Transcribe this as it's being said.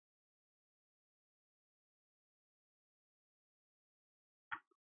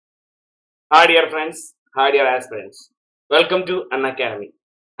Hi dear friends, hi dear aspirants. Welcome to Unacademy.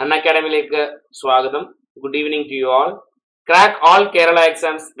 Unacademy like Swagatham. Good evening to you all. Crack all Kerala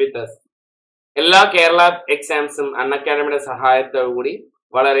exams with us. എല്ലാ കേരള എക്സാംസും അൺഅക്കാഡമിയുടെ സഹായത്തോടുകൂടി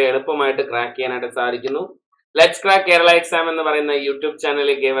വളരെ എളുപ്പമായിട്ട് crack ചെയ്യാനായിട്ട് സാധിക്കുന്നു. Let's crack Kerala exam എന്ന് പറയുന്ന YouTube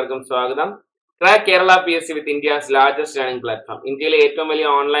ചാനലിലേക്ക് ഏവർക്കും സ്വാഗതം. ക്രാക്ക് കേരള PSC വിത്ത് ഇന്ത്യസ് ലാർജസ്റ്റ് ലേണിംഗ് പ്ലാറ്റ്ഫോം. ഇന്ത്യയിലെ ഏറ്റവും വലിയ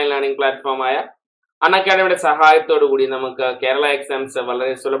ഓൺലൈൻ ലേണിംഗ് പ്ലാറ്റ്ഫോമായ അൺഅക്കാഡമിയുടെ സഹായത്തോടു കൂടി നമുക്ക് കേരള എക്സാംസ്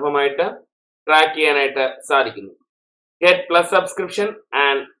വളരെ സുലഭമായിട്ട് ക്രാക്ക് ചെയ്യാനായിട്ട് സാധിക്കുന്നു. Get plus subscription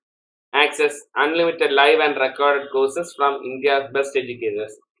and access unlimited live and recorded courses from India's best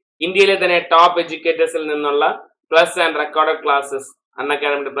educators. ഇന്ത്യയിലെ തന്നെ ടോപ്പ് എഡ്യൂക്കേറ്റേഴ്സിൽ നിന്നുള്ള plus and recorded classes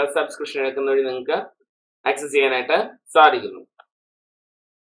അൺഅക്കാഡമിയുടെ plus subscription എടുക്കുന്ന വഴി നിങ്ങൾക്ക് ആക്സസ് ചെയ്യാനായിട്ട് സാധിക്കുന്നു.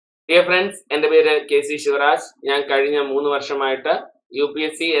 ഡിയർ ഫ്രണ്ട്സ്, എൻ്റെ പേര് KC ശിവരാജ്. ഞാൻ കഴിഞ്ഞ 3 വർഷമായിട്ട്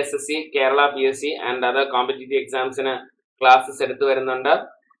UPSC, SSC, Kerala PSC and other competitive എക്സാംസിന് classes എടുത്തു വരുന്നുണ്ട്.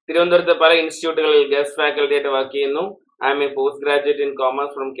 തിരുവനന്തപുരത്ത് പല ഇൻസ്റ്റിറ്റ്യൂട്ടുകളിൽ ഗസ്റ്റ് ഫാക്കൽറ്റി ആയിട്ട് വർക്ക് ചെയ്യുന്നു. I M A post graduate in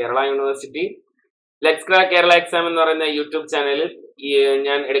commerce from Kerala university. Let's crack Kerala exam എന്ന് പറയുന്ന യൂട്യൂബ് ചാനലിൽ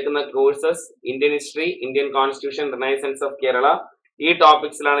ഞാൻ എടുക്കുന്ന courses Indian history, Indian constitution, renaissance of Kerala, ഈ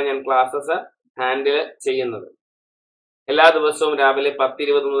ടോപ്പിക്സിലാണ് ഞാൻ ക്ലാസ്സസ് ഹാൻഡിൽ ചെയ്യുന്നത്. എല്ലാ ദിവസവും രാവിലെ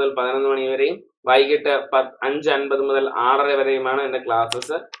 10:20 മുതൽ 11 മണി വരെയും വൈകിട്ട് 5:50 മുതൽ 6:30 വരെയുമാണ് എൻ്റെ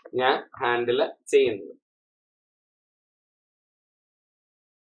ക്ലാസ്സസ് ഞാൻ ഹാൻഡിൽ ചെയ്യുന്നത്.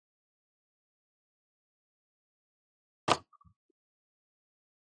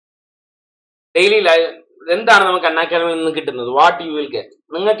 ഡെയിലി ലൈവ് എന്താണ് നമുക്ക് അൺഅക്കാഡമിയിൽ നിന്ന് കിട്ടുന്നത്? What you will get.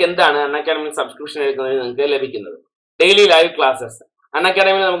 നിങ്ങൾക്ക് എന്താണ് അൺഅക്കാഡമിയിൽ സബ്സ്ക്രിപ്ഷൻ എടുക്കുന്നതിന് നിങ്ങൾക്ക് ലഭിക്കുന്നത്? Daily live classes.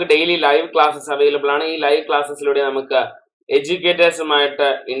 അൺഅക്കാഡമിയിൽ നമുക്ക് ഡെയിലി ലൈവ് ക്ലാസ്സസ് അവൈലബിൾ ആണ്. ഈ ലൈവ് ക്ലാസ്സസിലൂടെ നമുക്ക് എഡ്യൂക്കേറ്റേഴ്സുമായിട്ട്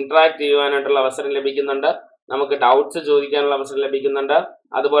ഇന്ററാക്ട് ചെയ്യുവാനായിട്ടുള്ള അവസരം ലഭിക്കുന്നുണ്ട്. നമുക്ക് ഡൗട്ട്സ് ചോദിക്കാനുള്ള അവസരം ലഭിക്കുന്നുണ്ട്.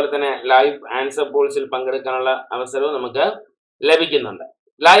 അതുപോലെ തന്നെ ലൈവ് ആൻസർ പോൾസിൽ പങ്കെടുക്കാനുള്ള അവസരവും നമുക്ക് ലഭിക്കുന്നുണ്ട്.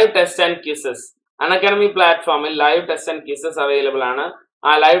 Live test and quizzes. Unacademy പ്ലാറ്റ്ഫോമിൽ live test and quizzes available ആണ്.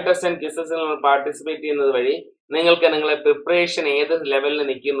 ആ ലൈവ് ടെസ്റ്റ് ആൻഡ് ക്വിസസിൽ നിങ്ങൾ പാർട്ടിസിപ്പേറ്റ് ചെയ്യുന്നത് വഴി നിങ്ങൾക്ക് നിങ്ങളെ പ്രിപ്പറേഷൻ ഏത് ലെവലിൽ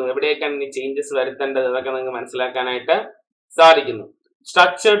നിൽക്കുന്നു, എവിടെയൊക്കെയാണ് ഇനി ചേഞ്ചസ് വരുത്തേണ്ടത്, ഇതൊക്കെ നിങ്ങൾക്ക് മനസ്സിലാക്കാനായിട്ട് സാധിക്കുന്നു.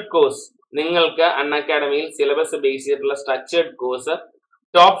 Structured course. നിങ്ങൾക്ക് അൺഅക്കാഡമിയിൽ സിലബസ് ബേസ് ചെയ്തിട്ടുള്ള structured course,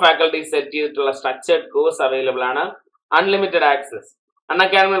 top faculty set ചെയ്തിട്ടുള്ള സ്ട്രക്ചേർഡ് കോഴ്സ് അവൈലബിൾ ആണ്. Unlimited access.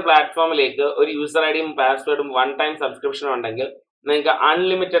 അൺഅക്കാഡമി പ്ലാറ്റ്ഫോമിലേക്ക് ഒരു യൂസർ ഐഡിയും പാസ്വേഡും 1 ടൈം സബ്സ്ക്രിപ്ഷൻ ഉണ്ടെങ്കിൽ നിങ്ങൾക്ക്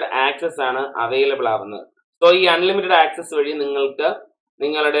അൺലിമിറ്റഡ് ആക്സസ് ആണ് അവൈലബിൾ ആവുന്നത്. സോ ഈ അൺലിമിറ്റഡ് ആക്സസ് വഴി നിങ്ങൾക്ക്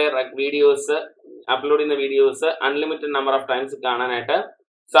നിങ്ങളുടെ വീഡിയോസ്, അപ്ലോഡ് ചെയ്യുന്ന videos unlimited number of times കാണാനായിട്ട്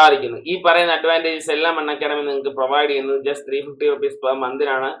സാധിക്കുന്നു. ഈ പറയുന്ന അഡ്വാൻറ്റേജസ് എല്ലാം അൺഅക്കാഡമി നിങ്ങൾക്ക് പ്രൊവൈഡ് ചെയ്യുന്നത്. Just 350 rupees per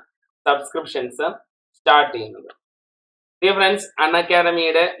മന്തിനാണ് subscriptions start ചെയ്യുന്നത്. ഡിയർ ഫ്രണ്ട്സ്,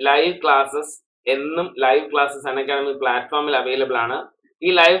 അൺഅക്കാഡമിയുടെ ലൈവ് ക്ലാസ്സസ് എന്നും ലൈവ് ക്ലാസ്സസ് അൺഅക്കാഡമി പ്ലാറ്റ്ഫോമിൽ അവൈലബിൾ ആണ്.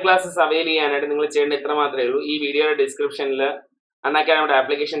 ഈ ലൈവ് ക്ലാസ്സസ് അവൈൽ ചെയ്യാനായിട്ട് നിങ്ങൾ ചെയ്യേണ്ട ഇത്ര മാത്രമേ ഉള്ളൂ. ഈ വീഡിയോയുടെ ഡിസ്ക്രിപ്ഷനിൽ അൺഅക്കാഡമിയുടെ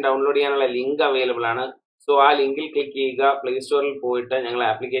ആപ്ലിക്കേഷൻ ഡൗൺലോഡ് ചെയ്യാനുള്ള ലിങ്ക് അവൈലബിൾ ആണ്. സോ ആ ലിങ്കിൽ ക്ലിക്ക് ചെയ്യുക, പ്ലേ സ്റ്റോറിൽ പോയിട്ട് ഞങ്ങൾ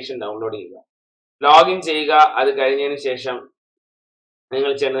ആപ്ലിക്കേഷൻ ഡൗൺലോഡ് ചെയ്യുക, ലോഗിൻ ചെയ്യുക. അത് കഴിഞ്ഞതിന് ശേഷം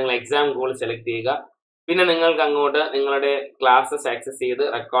നിങ്ങൾ എക്സാം ഗോൾ സെലക്ട് ചെയ്യുക. പിന്നെ നിങ്ങൾക്ക് അങ്ങോട്ട് നിങ്ങളുടെ ക്ലാസ്സസ് ആക്സസ് ചെയ്ത്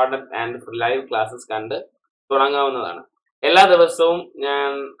റെക്കോർഡഡ് ആൻഡ് ലൈവ് ക്ലാസ്സസ് കണ്ട് തുടങ്ങാവുന്നതാണ്. എല്ലാ ദിവസവും ഞാൻ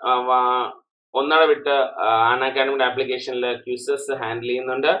ഒന്നട വിട്ട് അൺഅക്കാഡമിയുടെ ആപ്ലിക്കേഷനിൽ ക്വിസസ് ഹാൻഡിൽ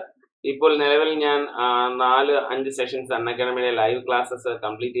ചെയ്യുന്നുണ്ട്. ഇപ്പോൾ നിലവിൽ ഞാൻ 4-5 സെഷൻസ് അൺഅക്കാഡമിയുടെ ലൈവ് ക്ലാസ്സസ്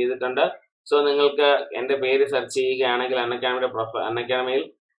കംപ്ലീറ്റ് ചെയ്തിട്ടുണ്ട്. സോ നിങ്ങൾക്ക് എൻ്റെ പേര് സെർച്ച് ചെയ്യുകയാണെങ്കിൽ അൺഅക്കാഡമിയിൽ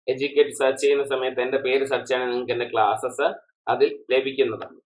എഡ്യൂക്കേറ്റ് സെർച്ച് ചെയ്യുന്ന സമയത്ത് എൻ്റെ പേര് സെർച്ച് ചെയ്യുകയാണെങ്കിൽ നിങ്ങൾക്ക് എൻ്റെ ക്ലാസ്സസ് അതിൽ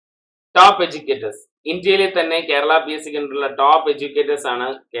ലഭിക്കുന്നതാണ്. Top educators. ഇന്ത്യയിലെ തന്നെ കേരള PSC കണ്ടുള്ള ടോപ്പ് എഡ്യൂക്കേറ്റേഴ്സ് ആണ്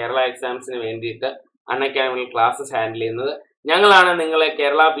കേരള എക്സാംസിന് വേണ്ടിയിട്ട് അൺഅക്കാഡമിയിൽ ക്ലാസ്സസ് ഹാൻഡിൽ ചെയ്യുന്നത്. ഞങ്ങളാണ് നിങ്ങളെ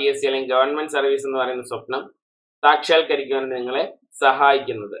കേരള PSC അല്ലെങ്കിൽ ഗവൺമെന്റ് സർവീസ് എന്ന് പറയുന്ന സ്വപ്നം സാക്ഷാത്കരിക്കുവാൻ നിങ്ങളെ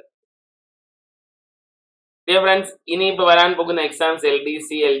സഹായിക്കുന്നത്. ഡിയർ ഫ്രണ്ട്സ്, ഇനിയിപ്പോൾ വരാൻ പോകുന്ന exams LDC,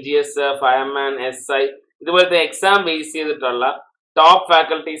 LGS, fireman, SI ഇതുപോലത്തെ എക്സാം ബേസ് ചെയ്തിട്ടുള്ള ടോപ്പ്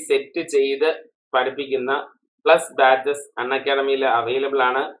ഫാക്കൽറ്റി സെറ്റ് ചെയ്ത് പഠിപ്പിക്കുന്ന പ്ലസ് ബാച്ചസ് അൺഅക്കാഡമിയിൽ അവൈലബിൾ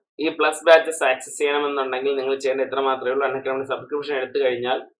ആണ്. ഈ പ്ലസ് ബാച്ചസ് ആക്സസ് ചെയ്യണമെന്നുണ്ടെങ്കിൽ നിങ്ങൾ ചെയ്യേണ്ട ഇത്ര മാത്രമേ ഉള്ളൂ. അൺഅക്കാഡമി സബ്സ്ക്രിപ്ഷൻ എടുത്തു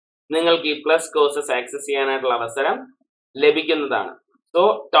കഴിഞ്ഞാൽ നിങ്ങൾക്ക് ഈ പ്ലസ് കോഴ്സസ് ആക്സസ് ചെയ്യാനായിട്ടുള്ള അവസരം ലഭിക്കുന്നതാണ്. സോ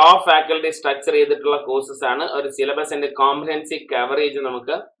ടോപ്പ് ഫാക്കൽറ്റി സ്ട്രക്ചർ ചെയ്തിട്ടുള്ള കോഴ്സസ് ആണ്. ഒരു സിലബസിന്റെ കോംപ്രിഹെൻസീവ് കവറേജ്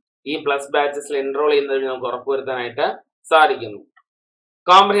നമുക്ക് ഈ പ്ലസ് ബാച്ചസിൽ എൻറോൾ ചെയ്യുന്നതിന് നമുക്ക് ഉറപ്പുവരുത്താനായിട്ട് സാധിക്കുന്നു.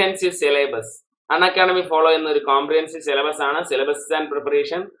 Comprehensive syllabus. അൺഅക്കാഡമി ഫോളോ ചെയ്യുന്ന ഒരു കോംപ്രിഹെൻസീവ് സിലബസ് ആണ്. Syllabus and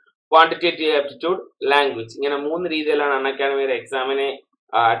preparation, quantitative aptitude, language. ഇങ്ങനെ 3 രീതിയിലാണ് അൺഅക്കാഡമിയുടെ എക്സാമിനെ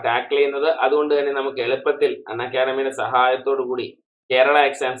ടാക്കിൾ ചെയ്യുന്നത്. അതുകൊണ്ട് തന്നെ നമുക്ക് എളുപ്പത്തിൽ അൺഅക്കാഡമിയുടെ സഹായത്തോടു കൂടി കേരള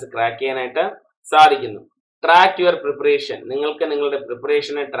എക്സാംസ് ക്രാക്ക് ചെയ്യാനായിട്ട് സാധിക്കുന്നു. Track your preparation. നിങ്ങൾക്ക് നിങ്ങളുടെ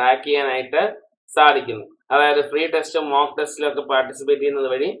പ്രിപ്പറേഷനെ ട്രാക്ക് ചെയ്യാനായിട്ട് സാധിക്കുന്നു. അതായത് ഫ്രീ ടെസ്റ്റും മോക്ക് ടെസ്റ്റിലും ഒക്കെ പാർട്ടിസിപ്പേറ്റ് ചെയ്യുന്നത്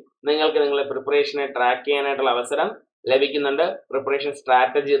വഴി നിങ്ങൾക്ക് നിങ്ങളുടെ പ്രിപ്പറേഷനെ ട്രാക്ക് ചെയ്യാനായിട്ടുള്ള അവസരം ലഭിക്കുന്നുണ്ട്. പ്രിപ്പറേഷൻ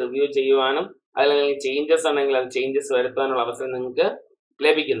സ്ട്രാറ്റജി റിവ്യൂ ചെയ്യുവാനും അല്ലെങ്കിൽ ചേഞ്ചസ് ഉണ്ടെങ്കിൽ അത് ചേഞ്ചസ് വരുത്താനുള്ള അവസരം നിങ്ങൾക്ക്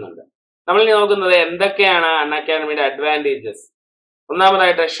ലഭിക്കുന്നുണ്ട്. നമ്മൾ ഇനി നോക്കുന്നത് എന്തൊക്കെയാണ് അൺഅക്കാഡമിയുടെ അഡ്വാൻറ്റേജസ്.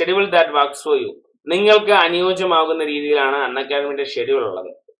 ഒന്നാമതായിട്ട് schedule that works for you. നിങ്ങൾക്ക് അനുയോജ്യമാകുന്ന രീതിയിലാണ് അൺഅക്കാഡമിയുടെ ഷെഡ്യൂൾ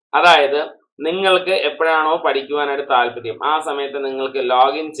ഉള്ളത്. അതായത് നിങ്ങൾക്ക് എപ്പോഴാണോ പഠിക്കുവാനായിട്ട് താല്പര്യം ആ സമയത്ത് നിങ്ങൾക്ക്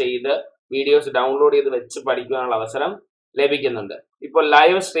ലോഗിൻ ചെയ്ത് വീഡിയോസ് ഡൗൺലോഡ് ചെയ്ത് വെച്ച് പഠിക്കുവാനുള്ള അവസരം ലഭിക്കുന്നുണ്ട്. ഇപ്പോൾ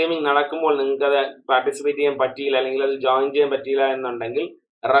ലൈവ് സ്ട്രീമിംഗ് നടക്കുമ്പോൾ നിങ്ങൾക്ക് അത് പാർട്ടിസിപ്പേറ്റ് ചെയ്യാൻ പറ്റിയില്ല അല്ലെങ്കിൽ അത് ജോയിൻ ചെയ്യാൻ പറ്റിയില്ല എന്നുണ്ടെങ്കിൽ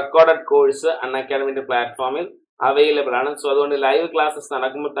റെക്കോർഡഡ് കോഴ്സ് അൺഅക്കാഡമിയുടെ പ്ലാറ്റ്ഫോമിൽ അവൈലബിൾ ആണ്. സോ അതുകൊണ്ട് ലൈവ് ക്ലാസ്സസ്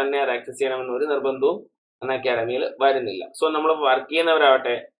നടക്കുമ്പോൾ തന്നെ അത് ആക്സസ് ചെയ്യണമെന്ന് ഒരു നിർബന്ധവും അൺഅക്കാഡമിയിൽ വരുന്നില്ല. സോ നമ്മൾ വർക്ക്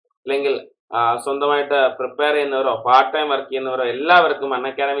ചെയ്യുന്നവരാവട്ടെ അല്ലെങ്കിൽ സ്വന്തമായിട്ട് പ്രിപ്പയർ ചെയ്യുന്നവരോ പാർട്ട് ടൈം വർക്ക് ചെയ്യുന്നവരോ എല്ലാവർക്കും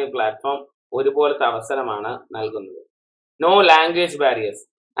അൺഅക്കാഡമി പ്ലാറ്റ്ഫോം ഒരുപോലത്തെ അവസരമാണ് നൽകുന്നത്. No language barriers.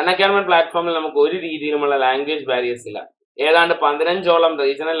 അൺഅക്കാഡമി പ്ലാറ്റ്ഫോമിൽ നമുക്ക് ഒരു രീതിയിലുമുള്ള ലാംഗ്വേജ് ബാരിയേഴ്സ് ഇല്ല. ഏതാണ്ട് 15ഓളം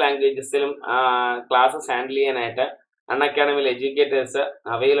റീജിയണൽ ലാംഗ്വേജസിലും ക്ലാസ്സസ് ഹാൻഡിൽ ചെയ്യാനായിട്ട് അൺഅക്കാഡമിയിൽ എഡ്യൂക്കേറ്റേഴ്സ്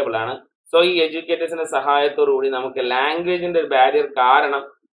അവൈലബിൾ ആണ്. സോ ഈ എഡ്യൂക്കേറ്റേഴ്സിന്റെ സഹായത്തോടുകൂടി നമുക്ക് ലാംഗ്വേജിന്റെ ഒരു ബാരിയർ കാരണം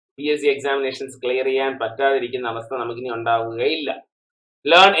PSC എക്സാമിനേഷൻസ് ക്ലിയർ ചെയ്യാൻ പറ്റാതിരിക്കുന്ന അവസ്ഥ നമുക്കിനി ഉണ്ടാവുകയില്ല.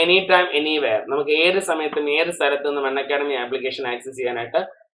 Learn any time anywhere. നമുക്ക് ഏത് സമയത്തും ഏത് സ്ഥലത്തു നിന്നും അൺഅക്കാഡമി ആപ്ലിക്കേഷൻ ആക്സസ് ചെയ്യാനായിട്ട്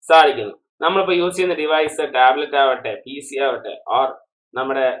സാധിക്കുന്നു. നമ്മളിപ്പോൾ യൂസ് ചെയ്യുന്ന ഡിവൈസ് ടാബ്ലറ്റ് ആവട്ടെ, PC ആവട്ടെ, ഓർ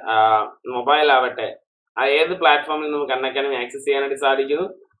നമ്മുടെ മൊബൈൽ ആവട്ടെ, ഏത് പ്ലാറ്റ്ഫോമിൽ നമുക്ക് അൺഅക്കാഡമി ആക്സസ് ചെയ്യാനായിട്ട് സാധിക്കുന്നു.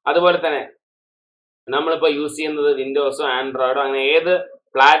 അതുപോലെ തന്നെ നമ്മളിപ്പോൾ യൂസ് ചെയ്യുന്നത് വിൻഡോസോ ആൻഡ്രോയിഡോ അങ്ങനെ ഏത്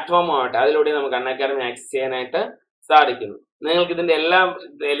പ്ലാറ്റ്ഫോമോ ആവട്ടെ അതിലൂടെ നമുക്ക് അൺഅക്കാഡമി ആക്സസ് ചെയ്യാനായിട്ട് സാധിക്കുന്നു. നിങ്ങൾക്ക് ഇതിന്റെ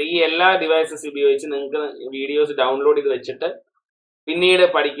എല്ലാ ഡിവൈസസ് ഉപയോഗിച്ച് നിങ്ങൾക്ക് വീഡിയോസ് ഡൗൺലോഡ് ചെയ്ത് വെച്ചിട്ട് പിന്നീട്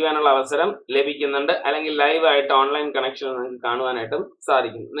പഠിക്കുവാനുള്ള അവസരം ലഭിക്കുന്നുണ്ട്. അല്ലെങ്കിൽ ലൈവ് ആയിട്ട് ഓൺലൈൻ കണക്ഷൻ നിങ്ങൾക്ക് കാണുവാനായിട്ടും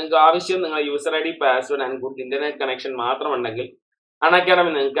സാധിക്കും. നിങ്ങൾക്ക് ആവശ്യം നിങ്ങളുടെ user ID, password and good internet connection മാത്രമുണ്ടെങ്കിൽ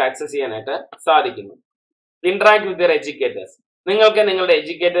Unacademy നിങ്ങൾക്ക് ആക്സസ് ചെയ്യാനായിട്ട് സാധിക്കുന്നു. Interact with your educators. നിങ്ങൾക്ക് നിങ്ങളുടെ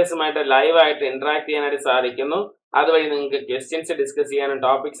എഡ്യൂക്കേറ്റേഴ്സുമായിട്ട് ലൈവ് ആയിട്ട് ഇന്ററാക്ട് ചെയ്യാനായിട്ട് സാധിക്കുന്നു. അതുവഴി നിങ്ങൾക്ക് ക്വസ്റ്റ്യൻസ് ഡിസ്കസ് ചെയ്യാനും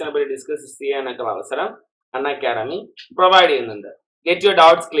ടോപ്പിക്സിനെ പറ്റി ഡിസ്കസ് ചെയ്യാനൊക്കെ അവസരം അൺഅക്കാഡമി പ്രൊവൈഡ് ചെയ്യുന്നുണ്ട്. Get your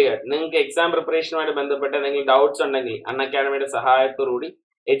doubts clear. നിങ്ങൾക്ക് എക്സാം പ്രിപ്പറേഷനുമായിട്ട് ബന്ധപ്പെട്ട് എന്തെങ്കിലും ഡൗട്ട്സ് ഉണ്ടെങ്കിൽ അൺഅക്കാഡമിയുടെ സഹായത്തോടുകൂടി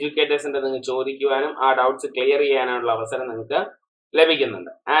എഡ്യൂക്കേറ്റേഴ്സിന്റെ നിങ്ങൾക്ക് ചോദിക്കുവാനും ആ ഡൗട്ട്സ് ക്ലിയർ ചെയ്യാനുള്ള അവസരം നിങ്ങൾക്ക്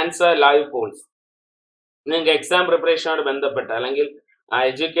ലഭിക്കുന്നുണ്ട്. Answer live Paul's. നിങ്ങൾക്ക് എക്സാം പ്രിപ്പറേഷനുമായിട്ട് ബന്ധപ്പെട്ട് അല്ലെങ്കിൽ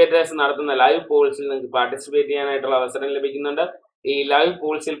എഡ്യൂക്കേറ്റേഴ്സ് നടത്തുന്ന ലൈവ് പോൾസിൽ നിങ്ങൾക്ക് പാർട്ടിസിപ്പേറ്റ് ചെയ്യാനായിട്ടുള്ള അവസരം ലഭിക്കുന്നുണ്ട്. ഈ ലൈവ്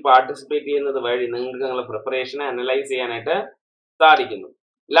പോൾസിൽ പാർട്ടിസിപ്പേറ്റ് ചെയ്യുന്നത് വഴി നിങ്ങൾക്ക് നിങ്ങളുടെ പ്രിപ്പറേഷനെ അനലൈസ് ചെയ്യാനായിട്ട് സാധിക്കുന്നു.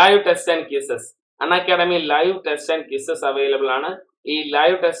 Live test and quizzes. Unacademy live test and quizzes available ആണ്. ഈ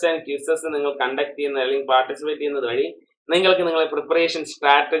ലൈവ് ടെസ്റ്റ് ആൻഡ് ക്വിസസ് നിങ്ങൾ കണ്ടക്ട് ചെയ്യുന്നത് അല്ലെങ്കിൽ പാർട്ടിസിപ്പേറ്റ് ചെയ്യുന്നത് വഴി നിങ്ങൾക്ക് നിങ്ങളുടെ പ്രിപ്പറേഷൻ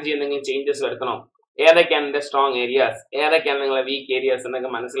സ്ട്രാറ്റജി എന്തെങ്കിലും ചേഞ്ചസ് വരുത്തണോ, ഏതൊക്കെയാണ് എൻ്റെ സ്ട്രോങ് ഏരിയാസ്, ഏതൊക്കെയാണ് നിങ്ങളുടെ വീക്ക് ഏരിയാസ് എന്നൊക്കെ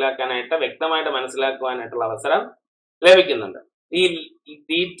മനസ്സിലാക്കാനായിട്ട് വ്യക്തമായിട്ട് മനസ്സിലാക്കുവാനായിട്ടുള്ള അവസരം ലഭിക്കുന്നുണ്ട്.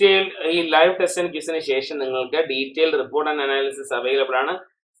 ഈ ലൈവ് ടെസ്റ്റ് ആൻഡ് ക്വിസിന് ശേഷം നിങ്ങൾക്ക് detailed report and analysis available ആണ്.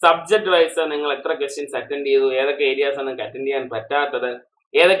 സബ്ജക്ട് വൈസ് നിങ്ങൾ എത്ര ക്വസ്റ്റ്യൻസ് അറ്റൻഡ് ചെയ്തു, ഏതൊക്കെ ഏരിയാസ് നിങ്ങൾക്ക് അറ്റൻഡ് ചെയ്യാൻ പറ്റാത്തത്,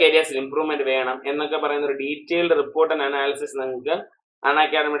 ഏതൊക്കെ ഏരിയാസിൽ ഇംപ്രൂവ്മെന്റ് വേണം എന്നൊക്കെ പറയുന്ന ഒരു ഡീറ്റെയിൽഡ് റിപ്പോർട്ട് ആൻഡ് അനാലിസിസ് നിങ്ങൾക്ക്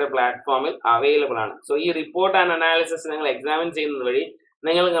അൺഅക്കാഡമിയുടെ പ്ലാറ്റ്ഫോമിൽ അവൈലബിൾ ആണ്. സോ ഈ റിപ്പോർട്ട് ആൻഡ് അനാലിസിസ് നിങ്ങൾ എക്സാമിൻ ചെയ്യുന്നത് വഴി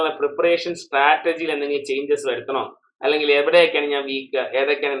നിങ്ങൾ നിങ്ങളുടെ പ്രിപ്പറേഷൻ സ്ട്രാറ്റജിയിൽ എന്തെങ്കിലും ചേഞ്ചസ് വരുത്തണോ, അല്ലെങ്കിൽ എവിടെയൊക്കെയാണ് ഞാൻ വീക്ക്,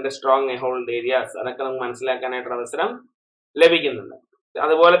 ഏതൊക്കെയാണ് എൻ്റെ സ്ട്രോങ് ഹോൾഡ് ഏരിയാസ്, അതൊക്കെ നമുക്ക് മനസ്സിലാക്കാനായിട്ടുള്ള അവസരം ലഭിക്കുന്നുണ്ട്.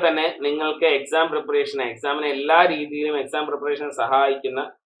 അതുപോലെ തന്നെ നിങ്ങൾക്ക് എക്സാമിനെ എല്ലാ രീതിയിലും എക്സാം പ്രിപ്പറേഷനെ സഹായിക്കുന്ന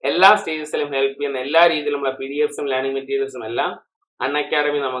എല്ലാ സ്റ്റേജസിലും ഹെൽപ്പ് ചെയ്യുന്ന എല്ലാ രീതിയിലുമുള്ള PDFസും ലേണിംഗ് മെറ്റീരിയൽസും എല്ലാം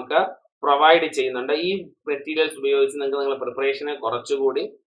അൺഅക്കാഡമി നമുക്ക് പ്രൊവൈഡ് ചെയ്യുന്നുണ്ട്. ഈ മെറ്റീരിയൽസ് ഉപയോഗിച്ച് നിങ്ങൾക്ക് നിങ്ങളുടെ പ്രിപ്പറേഷനെ കുറച്ചുകൂടി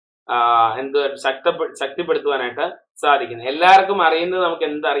ശക്തിപ്പെടുത്തുവാനായിട്ട് സാധിക്കുന്നു. എല്ലാവർക്കും അറിയുന്നത് നമുക്ക്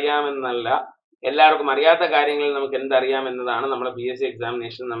എന്തറിയാമെന്നല്ല, എല്ലാവർക്കും അറിയാത്ത കാര്യങ്ങളിൽ നമുക്ക് എന്തറിയാമെന്നതാണ് നമ്മുടെ PSC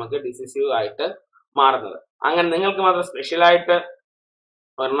എക്സാമിനേഷൻ നമുക്ക് ഡിസിസീവ് ആയിട്ട് മാറുന്നത്. അങ്ങനെ നിങ്ങൾക്ക് മാത്രം സ്പെഷ്യലായിട്ട്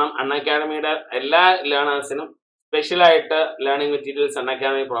ഒരെണ്ണം അൺഅക്കാഡമിയുടെ എല്ലാ ലേണേഴ്സിനും സ്പെഷ്യലായിട്ട് ലേണിംഗ് മെറ്റീരിയൽസ്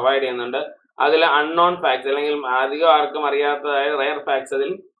അൺഅക്കാഡമി പ്രൊവൈഡ് ചെയ്യുന്നുണ്ട്. അതിൽ അൺനോൺ ഫാക്ട്സ് അല്ലെങ്കിൽ അധികം ആർക്കും അറിയാത്തതായ റെയർ ഫാക്ട്സ്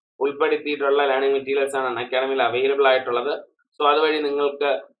അതിൽ ഉൾപ്പെടുത്തിയിട്ടുള്ള ലേണിംഗ് മെറ്റീരിയൽസ് ആണ് അൺഅക്കാഡമിയിൽ അവൈലബിൾ ആയിട്ടുള്ളത്. സോ അതുവഴി നിങ്ങൾക്ക്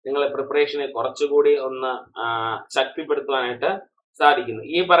നിങ്ങളുടെ പ്രിപ്പറേഷനെ കുറച്ചുകൂടി ഒന്ന് ശക്തിപ്പെടുത്തുവാനായിട്ട് സാധിക്കുന്നു.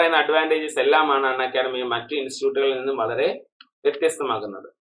 ഈ പറയുന്ന അഡ്വാൻറ്റേജസ് എല്ലാമാണ് അൺഅക്കാഡമിയെ മറ്റു ഇൻസ്റ്റിറ്റ്യൂട്ടുകളിൽ നിന്നും വളരെ വ്യത്യസ്തമാക്കുന്നത്.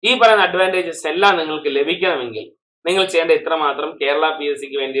 ഈ പറയുന്ന അഡ്വാൻറ്റേജസ് എല്ലാം നിങ്ങൾക്ക് ലഭിക്കണമെങ്കിൽ നിങ്ങൾ ചെയ്യേണ്ട ഇത്രമാത്രം കേരള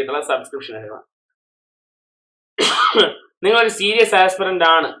PSCക്ക് വേണ്ടിയിട്ടുള്ള സബ്സ്ക്രിപ്ഷൻ എടുക്കണം. നിങ്ങളൊരു സീരിയസ് ആസ്പിറന്റ്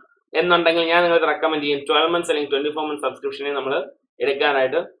ആണ് എന്നുണ്ടെങ്കിൽ ഞാൻ നിങ്ങൾക്ക് റെക്കമെൻഡ് ചെയ്യും 12 months അല്ലെങ്കിൽ 24 months സബ്സ്ക്രിപ്ഷനെ നമ്മൾ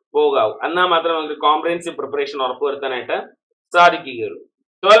എടുക്കാനായിട്ട് പോകാവൂ. എന്നാൽ മാത്രമേ നമുക്ക് കോംപ്രിഹെൻസീവ് പ്രിപ്പറേഷൻ ഉറപ്പുവരുത്താനായിട്ട് സാധിക്കുകയുള്ളൂ.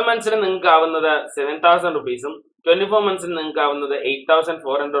 12 monthsന് നിങ്ങൾക്ക് ആവുന്നത് 7,000 rupees-ഉം 24 monthsന് നിങ്ങൾക്ക് ആവുന്നത്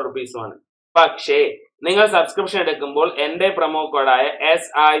 8,400 rupees-ഉമാണ്. പക്ഷേ നിങ്ങൾ സബ്സ്ക്രിപ്ഷൻ എടുക്കുമ്പോൾ എൻ്റെ പ്രൊമോ കോഡായ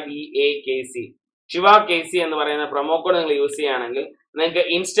SIVAKC KC എന്ന് പറയുന്ന പ്രൊമോ കോഡ് നിങ്ങൾ യൂസ് ചെയ്യുകയാണെങ്കിൽ നിങ്ങൾക്ക്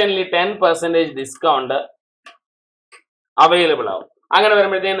ഇൻസ്റ്റന്റ്ലി 10% ഡിസ്കൗണ്ട് അവൈലബിൾ ആവും. അങ്ങനെ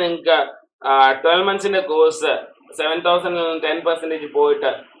വരുമ്പോഴത്തേക്കും നിങ്ങൾക്ക് 12 monthsന്റെ കോഴ്സ് 7,000 10%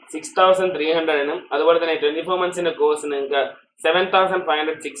 പോയിട്ട് 6,300 അതുപോലെ തന്നെ 24 months കോഴ്സ് നിങ്ങൾക്ക്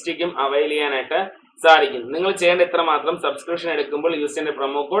 7,560 അവൈൽ ചെയ്യാനായിട്ട് സാധിക്കും. നിങ്ങൾ ചെയ്യേണ്ട ഇത്ര മാത്രം, സബ്സ്ക്രിപ്ഷൻ എടുക്കുമ്പോൾ യൂസ് ചെയ്യുന്ന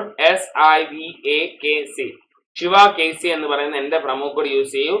promo code SIVAKC Shiva KC എന്ന് പറയുന്ന എൻ്റെ പ്രൊമോ കോഡ്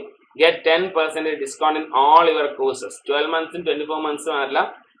യൂസ് ചെയ്യൂ. Get 10% discount in all your courses. 12 months 24 months അല്ല,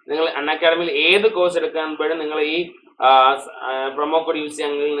 നിങ്ങൾ അൺഅക്കാഡമിയിൽ ഏത് കോഴ്സ് എടുക്കുമ്പോഴും നിങ്ങൾ ഈ പ്രൊമോ കോഡ് യൂസ്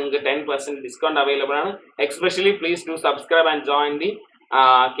ചെയ്യുകയാണെങ്കിൽ നിങ്ങൾക്ക് 10% ഡിസ്കൗണ്ട് അവൈലബിൾ ആണ്. Especially please to subscribe and join the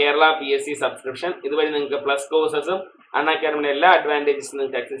Kerala PSC subscription. ഇതുവഴി നിങ്ങൾക്ക് പ്ലസ് കോഴ്സസും അൺഅക്കാഡമിയുടെ എല്ലാ അഡ്വാൻറ്റേജസും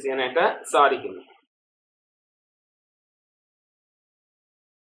നിങ്ങൾക്ക് ആക്സസ് ചെയ്യാനായിട്ട് സാധിക്കുന്നു.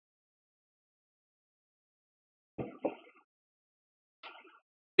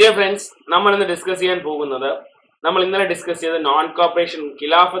 ഡിയർ ഫ്രണ്ട്സ്, നമ്മൾ ഇന്ന് ഡിസ്കസ് ചെയ്യാൻ പോകുന്നത്, നമ്മൾ ഇന്നലെ ഡിസ്കസ് ചെയ്ത നോൺ കോപ്പറേഷൻ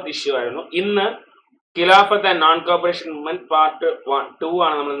ഖിലാഫത്ത് ഇഷ്യൂ ആയിരുന്നു. ഇന്ന് ഖിലാഫത്ത് and non corporation movement part 2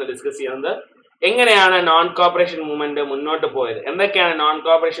 ആണ് നമ്മൾ ഇന്ന് ഡിസ്കസ് ചെയ്യുന്നത്. എങ്ങനെയാണ് നോൺ കോപ്പറേഷൻ മൂവ്മെന്റ് മുന്നോട്ട് പോയത്, എന്തൊക്കെയാണ് നോൺ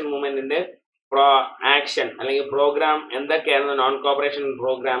കോപ്പറേഷൻ മൂവ്മെന്റിന്റെ ആക്ഷൻ അല്ലെങ്കിൽ പ്രോഗ്രാം, എന്തൊക്കെയായിരുന്നു നോൺ കോപ്പറേഷൻ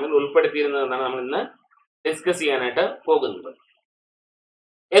പ്രോഗ്രാമിൽ ഉൾപ്പെടുത്തിയിരുന്നതെന്നാണ് നമ്മൾ ഇന്ന് ഡിസ്കസ് ചെയ്യാനായിട്ട് പോകുന്നത്.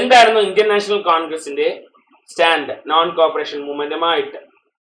 എന്തായിരുന്നു ഇന്ത്യൻ നാഷണൽ കോൺഗ്രസിന്റെ സ്റ്റാൻഡ് നോൺ കോപ്പറേഷൻ മൂവ്മെന്റുമായിട്ട്?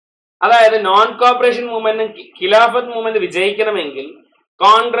 അതായത് നോൺ കോപ്പറേഷൻ മൂവ്മെന്റും ഖിലാഫത്ത് മൂവ്മെന്റ് വിജയിക്കണമെങ്കിൽ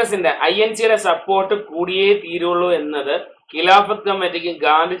കോൺഗ്രസിന്റെ INCയുടെ സപ്പോർട്ട് കൂടിയേ തീരുള്ളൂ എന്നത് ഖിലാഫത്ത് കമ്മിറ്റിക്കും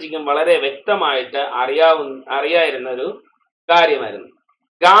ഗാന്ധിജിക്കും വളരെ വ്യക്തമായിട്ട് അറിയാവുന്ന ഒരു കാര്യമായിരുന്നു.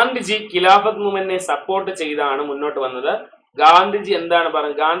 ഗാന്ധിജി ഖിലാഫത്ത് മൂവ്മെന്റിനെ സപ്പോർട്ട് ചെയ്താണ് മുന്നോട്ട് വന്നത്. ഗാന്ധിജി എന്താണ്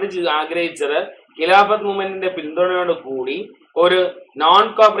പറഞ്ഞത്? ഗാന്ധിജി ആഗ്രഹിച്ചത് ഖിലാഫത്ത് മൂവ്മെന്റിന്റെ പിന്തുണയോട് കൂടി ഒരു നോൺ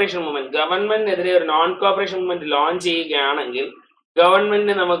കോപ്പറേഷൻ മൂവ്മെന്റ്, ഗവൺമെന്റിനെതിരെ ഒരു നോൺ കോപ്പറേഷൻ മൂവ്മെന്റ് ലോഞ്ച് ചെയ്യുകയാണെങ്കിൽ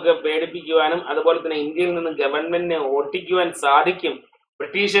ഗവൺമെന്റിനെ നമുക്ക് പേടിപ്പിക്കുവാനും അതുപോലെ തന്നെ ഇന്ത്യയിൽ നിന്നും ഗവൺമെന്റിനെ ഓട്ടിക്കുവാൻ സാധിക്കും,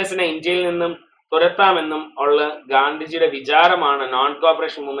 ബ്രിട്ടീഷേഴ്സിനെ ഇന്ത്യയിൽ നിന്നും തുരത്താമെന്നും ഉള്ള ഗാന്ധിജിയുടെ വിചാരമാണ് നോൺ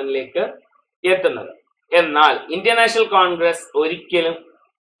കോപ്പറേഷൻ മൂവ്മെന്റിലേക്ക് എത്തുന്നത്. എന്നാൽ ഇന്ത്യൻ നാഷണൽ കോൺഗ്രസ് ഒരിക്കലും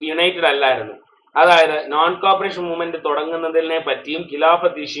യുണൈറ്റഡ് അല്ലായിരുന്നു. അതായത് നോൺ കോപ്പറേഷൻ മൂവ്മെന്റ് തുടങ്ങുന്നതിനെ പറ്റിയും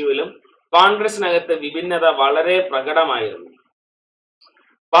ഖിലാഫത്ത് ഇഷ്യൂവിലും കോൺഗ്രസിനകത്ത് വിഭിന്നത വളരെ പ്രകടമായിരുന്നു.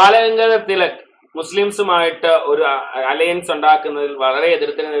 ബാലഗംഗാധർ തിലക് മുസ്ലിംസുമായിട്ട് ഒരു അലയൻസ് ഉണ്ടാക്കുന്നതിൽ വളരെ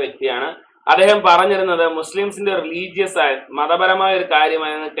എതിർത്തിരുന്ന വ്യക്തിയാണ്. അദ്ദേഹം പറഞ്ഞിരുന്നത് മുസ്ലിംസിന്റെ റിലീജിയസ് ആയ മതപരമായ ഒരു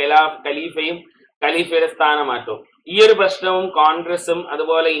കാര്യമായിരുന്നു ഖലീഫയും ഖലീഫയുടെ സ്ഥാനമാറ്റവും. ഈ ഒരു പ്രശ്നവും കോൺഗ്രസും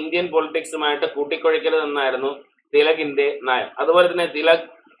അതുപോലെ ഇന്ത്യൻ പൊളിറ്റിക്സുമായിട്ട് കൂട്ടിക്കുഴയ്ക്കരുതെന്നായിരുന്നു തിലകിന്റെ നയം. അതുപോലെ തന്നെ തിലക്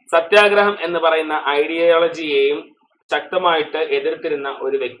സത്യാഗ്രഹം എന്ന് പറയുന്ന ഐഡിയോളജിയെയും ശക്തമായിട്ട് എതിർത്തിരുന്ന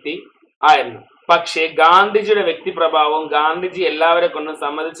ഒരു വ്യക്തി ആയിരുന്നു. പക്ഷേ ഗാന്ധിജിയുടെ വ്യക്തിപ്രഭാവവും ഗാന്ധിജി എല്ലാവരെ കൊണ്ടും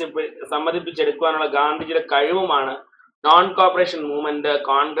സമ്മതിപ്പിച്ചെടുക്കുവാനുള്ള ഗാന്ധിജിയുടെ കഴിവുമാണ് non corporation movement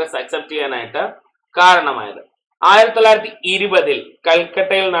Congress accept ചെയ്യാനായിട്ട് കാരണമായത്. 1920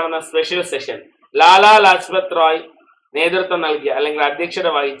 കൽക്കട്ടയിൽ നടന്ന സ്പെഷ്യൽ സെഷൻ ലാലാ ലാജ്പത് റായ് നേതൃത്വം നൽകിയ അല്ലെങ്കിൽ അധ്യക്ഷത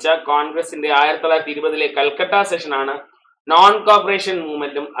വഹിച്ച കോൺഗ്രസിന്റെ 1920 കൽക്കട്ട സെഷനാണ് നോൺ കോപ്പറേഷൻ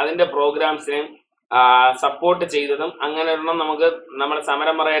മൂവ്മെന്റും അതിന്റെ പ്രോഗ്രാംസിനെയും സപ്പോർട്ട് ചെയ്തതും അങ്ങനെ ഒരെണ്ണം നമുക്ക് നമ്മുടെ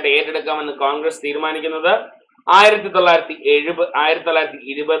സമരമുറയായിട്ട് ഏറ്റെടുക്കാമെന്ന് കോൺഗ്രസ് തീരുമാനിക്കുന്നത്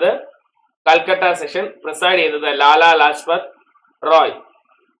 1920 കൽക്കട്ട സെഷൻ പ്രിസൈഡ് ചെയ്തത് ലാലാ ലാജ്പത് റായ്.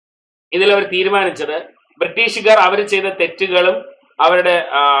 ഇതിലവർ തീരുമാനിച്ചത് ബ്രിട്ടീഷുകാർ അവർ ചെയ്ത തെറ്റുകളും അവരുടെ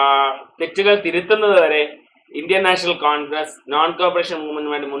തെറ്റുകൾ തിരുത്തുന്നത് വരെ Indian national Congress non corporation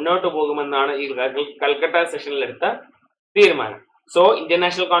മൂവ്മെന്റുമായിട്ട് മുന്നോട്ട് പോകുമെന്നാണ് ഈ കൽക്കട്ട സെഷനിൽ എടുത്ത തീരുമാനം. സോ ഇന്ത്യൻ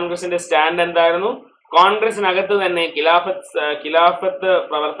നാഷണൽ കോൺഗ്രസിന്റെ സ്റ്റാൻഡ് എന്തായിരുന്നു? കോൺഗ്രസിനകത്ത് തന്നെ ഖിലാഫത്ത്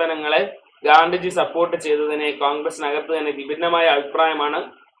പ്രവർത്തനങ്ങളെ ഗാന്ധിജി സപ്പോർട്ട് ചെയ്തതിനെ കോൺഗ്രസിനകത്ത് തന്നെ വിഭിന്നമായ അഭിപ്രായമാണ്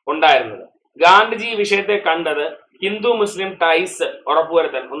ഉണ്ടായിരുന്നത്. ഗാന്ധിജി ഈ വിഷയത്തെ കണ്ടത് ഹിന്ദു മുസ്ലിം ടൈസ്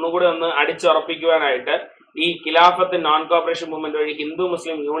ഉറപ്പുവരുത്താൻ, ഒന്നുകൂടി ഒന്ന് അടിച്ചുറപ്പിക്കുവാനായിട്ട് ഈ ഖിലാഫത്ത് നോൺ കോപ്പറേഷൻ മൂവ്മെന്റ് വഴി ഹിന്ദു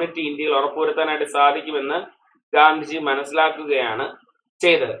മുസ്ലിം യൂണിറ്റി ഇന്ത്യയിൽ ഉറപ്പുവരുത്താനായിട്ട് സാധിക്കുമെന്ന് ഗാന്ധിജി മനസ്സിലാക്കുകയാണ്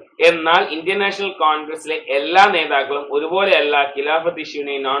ചെയ്തത്. എന്നാൽ ഇന്ത്യൻ നാഷണൽ കോൺഗ്രസിലെ എല്ലാ നേതാക്കളും ഒരുപോലെയല്ല ഖിലാഫത്ത്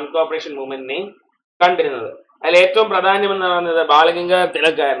ഇഷ്യൂവിനെയും നോൺ കോപ്പറേഷൻ മൂവ്മെന്റിനെയും കണ്ടിരുന്നത്. അതിൽ ഏറ്റവും പ്രാധാന്യമെന്ന് പറയുന്നത് ബാലഗംഗാധർ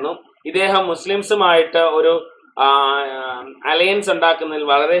തിലക് ആയിരുന്നു. ഇദ്ദേഹം മുസ്ലിംസുമായിട്ട് ഒരു അലയൻസ് ഉണ്ടാക്കുന്നതിൽ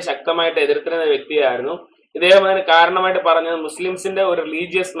വളരെ ശക്തമായിട്ട് എതിർത്തിരുന്ന വ്യക്തിയായിരുന്നു. ഇദ്ദേഹം അതിന് കാരണമായിട്ട് പറഞ്ഞത് മുസ്ലിംസിന്റെ ഒരു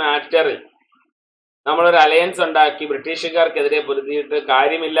റിലീജിയസ് മാറ്ററിൽ നമ്മളൊരു അലയൻസ് ഉണ്ടാക്കി ബ്രിട്ടീഷുകാർക്കെതിരെ പൊരുതിയിട്ട്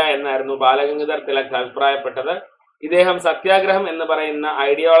കാര്യമില്ല എന്നായിരുന്നു ബാലഗംഗാധർ തിലക് അഭിപ്രായപ്പെട്ടത്. ഇദ്ദേഹം സത്യാഗ്രഹം എന്ന് പറയുന്ന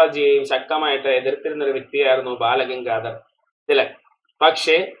ഐഡിയോളജിയെയും ശക്തമായിട്ട് എതിർത്തിരുന്ന ഒരു വ്യക്തിയായിരുന്നു ബാലഗംഗാധർ തിലക്.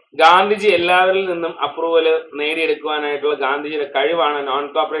 പക്ഷേ ഗാന്ധിജി എല്ലാവരിൽ നിന്നും അപ്രൂവല് നേടിയെടുക്കുവാനായിട്ടുള്ള ഗാന്ധിജിയുടെ കഴിവാണ് നോൺ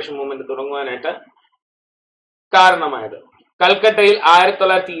കോപ്പറേഷൻ മൂവ്മെന്റ് തുടങ്ങുവാനായിട്ട് കാരണമായത്. കൽക്കട്ടയിൽ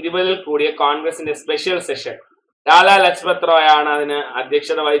 1920 കൂടിയ കോൺഗ്രസിന്റെ സ്പെഷ്യൽ സെഷൻ ലാലാ ലജ്പത് റായ് ആണ് അതിന്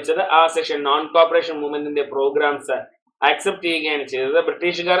അധ്യക്ഷത വഹിച്ചത്. ആ session non corporation മൂവ്മെന്റിന്റെ programmes accept ചെയ്യുകയാണ് ചെയ്തത്.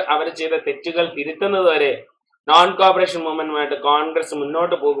 ബ്രിട്ടീഷുകാർ അവർ ചെയ്ത തെറ്റുകൾ തിരുത്തുന്നത് വരെ നോൺ കോപ്പറേഷൻ മൂവ്മെന്റുമായിട്ട് കോൺഗ്രസ്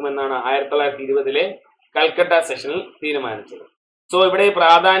മുന്നോട്ട് പോകുമെന്നാണ് 1920 കൽക്കട്ട സെഷനിൽ തീരുമാനിച്ചത്. സോ ഇവിടെ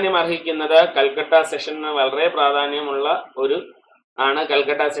പ്രാധാന്യം അർഹിക്കുന്നത് കൽക്കട്ട സെഷന് വളരെ പ്രാധാന്യമുള്ള ഒരു ആണ്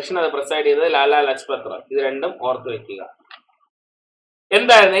കൽക്കട്ട സെഷൻ. അത് പ്രിസൈഡ് ചെയ്തത് ലാലാ ലജ്പത് റായ്. ഇത് രണ്ടും ഓർത്തു വെക്കുക.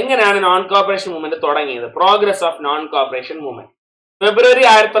 എന്തായിരുന്നു, എങ്ങനെയാണ് നോൺ കോപ്പറേഷൻ മൂവ്മെന്റ് തുടങ്ങിയത്? Progress of non corporation movement. ഫെബ്രുവരി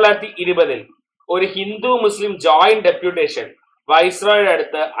 1920 ഒരു ഹിന്ദു മുസ്ലിം ജോയിന്റ് ഡെപ്യൂട്ടേഷൻ വൈസ്രോയുടെ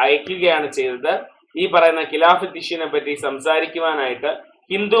അടുത്ത് അയക്കുകയാണ് ചെയ്തത്. ഈ പറയുന്ന ഖിലാഫത്ത് ഇഷ്യൂനെ പറ്റി സംസാരിക്കുവാനായിട്ട്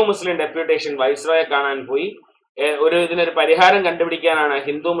ഹിന്ദു മുസ്ലിം ഡെപ്യൂട്ടേഷൻ വൈസ്രോയെ കാണാൻ പോയി. ഇതിനൊരു പരിഹാരം കണ്ടുപിടിക്കാനാണ്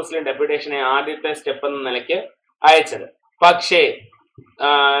ഹിന്ദു മുസ്ലിം ഡെപ്യൂട്ടേഷനെ ആദ്യത്തെ സ്റ്റെപ്പ് എന്ന നിലയ്ക്ക് അയച്ചത്. പക്ഷേ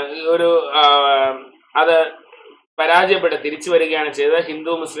അത് പരാജയപ്പെട്ട് തിരിച്ചു വരികയാണ് ചെയ്തത്.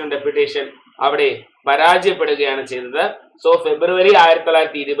 ഹിന്ദു മുസ്ലിം ഡെപ്യൂട്ടേഷൻ അവിടെ പരാജയപ്പെടുകയാണ് ചെയ്തത്. സോ ഫെബ്രുവരി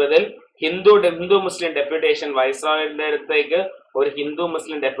 1920 ഹിന്ദു മുസ്ലിം ഡെപ്യൂട്ടേഷൻ വൈസ്രോയുടെ അടുത്തേക്ക് ഒരു ഹിന്ദു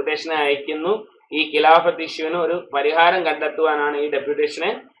മുസ്ലിം ഡെപ്യൂട്ടേഷനെ അയക്കുന്നു. ഈ ഖിലാഫത്ത് ഇഷ്യൂവിന് ഒരു പരിഹാരം കണ്ടെത്തുവാനാണ് ഈ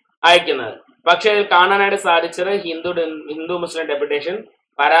ഡെപ്യൂട്ടേഷനെ അയക്കുന്നത്. പക്ഷെ ഇതിൽ കാണാനായിട്ട് സാധിച്ചത് ഹിന്ദു മുസ്ലിം ഡെപ്യൂട്ടേഷൻ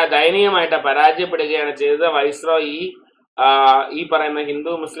ദയനീയമായിട്ട് പരാജയപ്പെടുകയാണ് ചെയ്തത്. വൈസ്രോ ഈ പറയുന്ന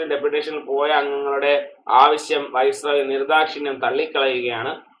ഹിന്ദു മുസ്ലിം ഡെപ്യൂട്ടേഷനിൽ പോയ അംഗങ്ങളുടെ ആവശ്യം വൈസ്രോ നിർദാക്ഷിണ്യം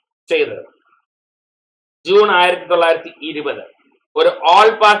തള്ളിക്കളയുകയാണ് ചെയ്തത്. ജൂൺ 1920 ഒരു ഓൾ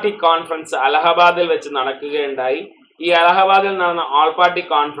പാർട്ടി കോൺഫറൻസ് അലഹബാദിൽ വെച്ച് നടക്കുകയുണ്ടായി. ഈ അലഹബാദിൽ നടന്ന ഓൾ പാർട്ടി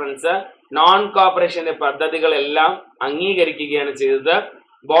കോൺഫറൻസ് നോൺ കോപ്പറേഷന്റെ പദ്ധതികളെല്ലാം അംഗീകരിക്കുകയാണ് ചെയ്തത്.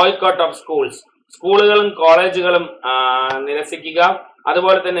 ബോയ്കോട്ട് ഓഫ് സ്കൂളുകളും കോളേജുകളും നിരസിക്കുക,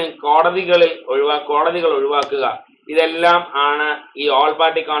 അതുപോലെ തന്നെ കോടതികൾ ഒഴിവാക്കുക, ഇതെല്ലാം ആണ് ഈ ഓൾ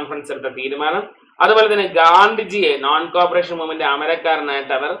പാർട്ടി കോൺഫറൻസ് എടുത്ത തീരുമാനം. അതുപോലെ തന്നെ ഗാന്ധിജിയെ നോൺ കോപ്പറേഷൻ മൂവ്മെന്റ്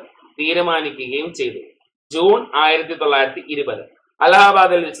അമരക്കാരനായിട്ട് അവർ തീരുമാനിക്കുകയും ചെയ്തു. ജൂൺ 1920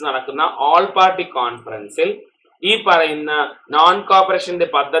 അലഹാബാദിൽ വെച്ച് നടക്കുന്ന ഓൾ പാർട്ടി കോൺഫറൻസിൽ ഈ പറയുന്ന നോൺ കോപ്പറേഷന്റെ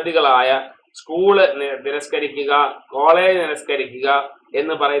പദ്ധതികളായ സ്കൂള് തിരസ്കരിക്കുക, കോളേജ് തിരസ്കരിക്കുക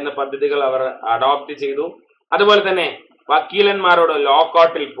എന്ന് പറയുന്ന പദ്ധതികൾ അവർ അഡോപ്റ്റ് ചെയ്തു. അതുപോലെ തന്നെ വക്കീലന്മാരോട് ലോ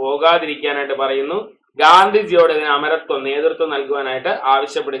കോർട്ടിൽ പോകാതിരിക്കാനായിട്ട് പറയുന്നു. ഗാന്ധിജിയോട് ഇതിന് നേതൃത്വം നൽകുവാനായിട്ട്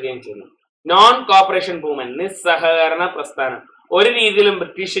ആവശ്യപ്പെടുകയും ചെയ്യുന്നു. നോൺ കോപ്പറേഷൻ മൂവ്മെന്റ് നിസ്സഹകരണ പ്രസ്ഥാനം, ഒരു രീതിയിലും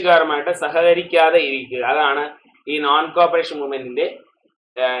ബ്രിട്ടീഷുകാരുമായിട്ട് സഹകരിക്കാതെ ഇരിക്കുക, അതാണ് ഈ നോൺ കോപ്പറേഷൻ മൂവ്മെന്റിന്റെ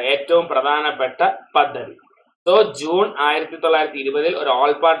ഏറ്റവും പ്രധാനപ്പെട്ട പദ്ധതി. സോ ജൂൺ 1920 ഒരു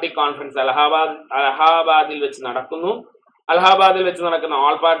ഓൾ പാർട്ടി കോൺഫറൻസ് അലഹാബാദിൽ വെച്ച് നടക്കുന്നു. അലഹാബാദിൽ വെച്ച് നടക്കുന്ന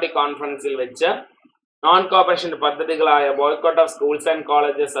ഓൾ പാർട്ടി കോൺഫറൻസിൽ വെച്ച് non corporation പദ്ധതികളായ boycott of schools and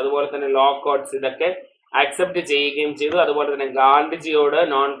colleges, അതുപോലെ തന്നെ ലോ കോഡ്സ്, ഇതൊക്കെ അക്സെപ്റ്റ് ചെയ്യുകയും ചെയ്തു. അതുപോലെ തന്നെ ഗാന്ധിജിയോട്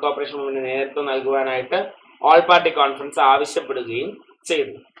നോൺ കോപ്പറേഷൻ മൂവ്മെന്റിന് നേതൃത്വം നൽകുവാനായിട്ട് ഓൾ പാർട്ടി കോൺഫറൻസ് ആവശ്യപ്പെടുകയും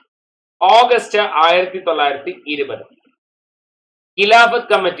ചെയ്തു. ഓഗസ്റ്റ് 1920 ഖിലാഫത്ത്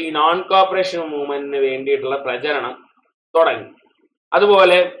കമ്മിറ്റി നോൺ കോപ്പറേഷൻ മൂവ്മെന്റിന് വേണ്ടിയിട്ടുള്ള പ്രചരണം തുടങ്ങി.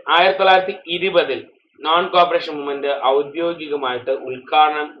 അതുപോലെ 1920 നോൺ കോപ്പറേഷൻ മൂവ്മെന്റ് ഔദ്യോഗികമായിട്ട്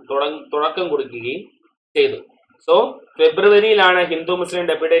തുടക്കം കുറിക്കുകയും ചെയ്തു. സോ ഫെബ്രുവരിയിലാണ് ഹിന്ദു മുസ്ലിം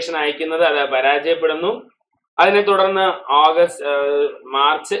ഡെപ്യൂട്ടേഷൻ അയക്കുന്നത്, അത് പരാജയപ്പെടുന്നു. അതിനെ തുടർന്ന്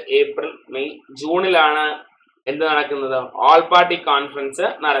മാർച്ച്, ഏപ്രിൽ, മെയ്, ജൂണിലാണ് എന്ത് നടക്കുന്നത്? ഓൾ പാർട്ടി കോൺഫറൻസ്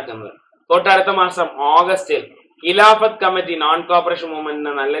നടക്കുന്നത്. തൊട്ടടുത്ത മാസം ഓഗസ്റ്റിൽ ഖിലാഫത്ത് കമ്മിറ്റി നോൺ കോപ്പറേഷൻ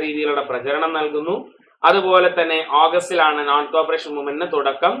മൂവ്മെന്റിന് നല്ല രീതിയിലുള്ള പ്രചരണം നൽകുന്നു. അതുപോലെ തന്നെ ഓഗസ്റ്റിലാണ് നോൺ കോപ്പറേഷൻ മൂവ്മെന്റിന്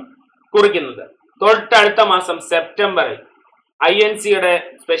തുടക്കം കുറിക്കുന്നത്. തൊട്ടടുത്ത മാസം സെപ്റ്റംബറിൽ INCയുടെ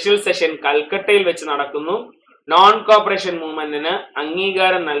സ്പെഷ്യൽ സെഷൻ കൽക്കട്ടയിൽ വെച്ച് നടക്കുന്നു. നോൺ കോപ്പറേഷൻ മൂവ്മെന്റിന്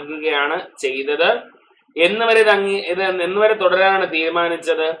അംഗീകാരം നൽകുകയാണ് ചെയ്തത്. എന്നുവരെ തുടരാനാണ്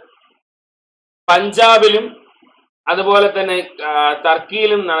തീരുമാനിച്ചത്? പഞ്ചാബിലും അതുപോലെ തന്നെ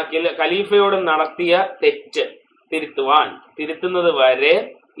ടർക്കിയിലും ഖലീഫയോടും നടത്തിയ തെറ്റ് തിരുത്തുന്നത് വരെ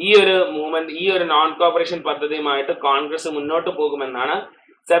ഈ ഒരു നോൺ കോപ്പറേഷൻ പദ്ധതിയുമായിട്ട് കോൺഗ്രസ് മുന്നോട്ട് പോകുമെന്നാണ്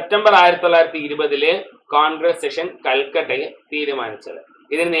സെപ്റ്റംബർ 1920 കോൺഗ്രസ് സെഷൻ കൽക്കട്ടയിൽ തീരുമാനിച്ചത്.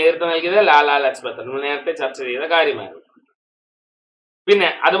 ഇതിന് നേതൃത്വം നൽകിയത് ലാലാ ലജ്പത് റായ്, നമ്മൾ നേരത്തെ ചർച്ച ചെയ്ത കാര്യമായിരുന്നു. പിന്നെ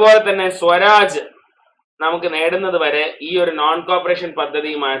അതുപോലെ തന്നെ സ്വരാജ് നമുക്ക് നേടുന്നത് വരെ ഈ ഒരു നോൺ കോപ്പറേഷൻ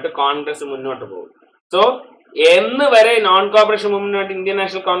പദ്ധതിയുമായിട്ട് കോൺഗ്രസ് മുന്നോട്ട് പോകും. സോ എന്ന് വരെ non corporation മൂവ്മെന്റുമായിട്ട് Indian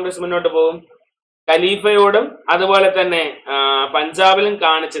national Congress മുന്നോട്ട് പോകും? ഖലീഫയോടും അതുപോലെ തന്നെ പഞ്ചാബിലും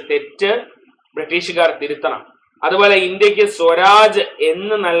കാണിച്ച തെറ്റ് ബ്രിട്ടീഷുകാർ തിരുത്തണം. അതുപോലെ ഇന്ത്യക്ക് സ്വരാജ്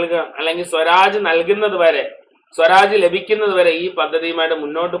അല്ലെങ്കിൽ സ്വരാജ് ലഭിക്കുന്നത് വരെ ഈ പദ്ധതിയുമായിട്ട്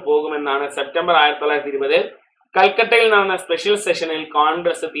മുന്നോട്ട് പോകുമെന്നാണ് സെപ്റ്റംബർ 1920 കൽക്കട്ടയിൽ നടന്ന സ്പെഷ്യൽ സെഷനിൽ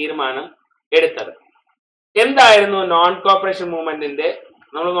കോൺഗ്രസ് തീരുമാനം എടുത്തത്. എന്തായിരുന്നു നോൺ കോപ്പറേഷൻ മൂവ്മെന്റിന്റെ?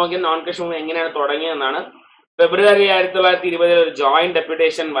 നമ്മൾ നോക്കിയ നോൺ കോപ്പറേഷൻ മൂവ്മെന്റ് എങ്ങനെയാണ് തുടങ്ങിയതെന്നാണ്. ഫെബ്രുവരി 1920 ഒരു ജോയിന്റ്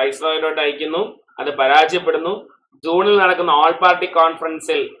ഡെപ്യൂട്ടേഷൻ വൈസ്രോയിലോട്ട് അയക്കുന്നു, അത് പരാജയപ്പെടുന്നു. ജൂണിൽ നടക്കുന്ന ഓൾ പാർട്ടി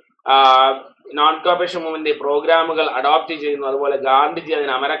കോൺഫറൻസിൽ നോൺ കോപ്പറേഷൻ മൂവ്മെന്റ് പ്രോഗ്രാമുകൾ അഡോപ്റ്റ് ചെയ്യുന്നു. അതുപോലെ ഗാന്ധിജി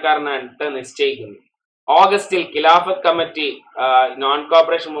അതിന് അമരക്കാരനായിട്ട് നിശ്ചയിക്കുന്നു. ഓഗസ്റ്റിൽ ഖിലാഫത്ത് കമ്മിറ്റി നോൺ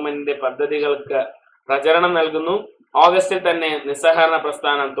കോപ്പറേഷൻ മൂവ്മെന്റിന്റെ പദ്ധതികൾക്ക് പ്രചരണം നൽകുന്നു. ഓഗസ്റ്റിൽ തന്നെ നിസ്സഹകരണ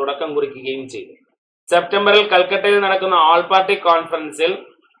പ്രസ്ഥാനം തുടക്കം കുറിക്കുകയും ചെയ്തു. സെപ്റ്റംബറിൽ കൽക്കട്ടയിൽ നടക്കുന്ന ഓൾ പാർട്ടി കോൺഫറൻസിൽ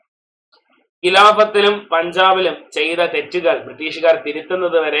ഖിലാഫത്തിലും പഞ്ചാബിലും ചെയ്ത തെറ്റുകൾ ബ്രിട്ടീഷുകാർ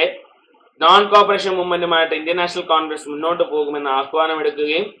തിരുത്തുന്നത് വരെ non corporation മൂവ്മെന്റുമായിട്ട് Indian national Congress മുന്നോട്ട് പോകുമെന്ന് ആഹ്വാനം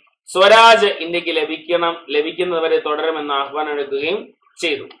എടുക്കുകയും സ്വരാജ് ഇന്ത്യക്ക് ലഭിക്കുന്നതുവരെ തുടരുമെന്ന് ആഹ്വാനം എടുക്കുകയും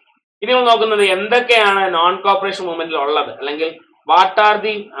ചെയ്തു. ഇനി നമ്മൾ നോക്കുന്നത് എന്തൊക്കെയാണ് നോൺ കോപ്പറേഷൻ മൂവ്മെന്റിൽ ഉള്ളത്, അല്ലെങ്കിൽ വാട്ട് ആർ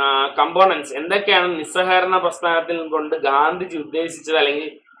ദി കമ്പോണൻസ്, എന്തൊക്കെയാണ് നിസ്സഹകരണ പ്രസ്ഥാനത്തിൽ കൊണ്ട് ഗാന്ധിജി ഉദ്ദേശിച്ചത് അല്ലെങ്കിൽ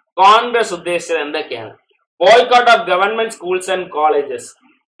കോൺഗ്രസ് ഉദ്ദേശിച്ചത് എന്തൊക്കെയാണ്. Boycott of government schools and colleges,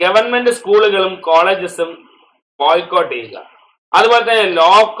 government സ്കൂളുകളും കോളേജസും ബോയ്കോട്ട് ചെയ്യുക. അതുപോലെ തന്നെ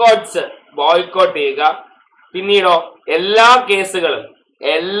ലോ കോർട്സ് ബോയ്കോട്ട് ചെയ്യുക. പിന്നീടോ എല്ലാ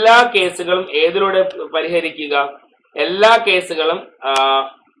കേസുകളും ഏതിലൂടെ പരിഹരിക്കുക, എല്ലാ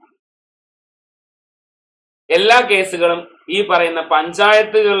കേസുകളും ഈ പറയുന്ന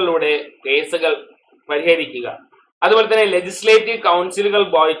പഞ്ചായത്തുകളിലൂടെ കേസുകൾ പരിഹരിക്കുക. അതുപോലെ തന്നെ ലെജിസ്ലേറ്റീവ് കൗൺസിലുകൾ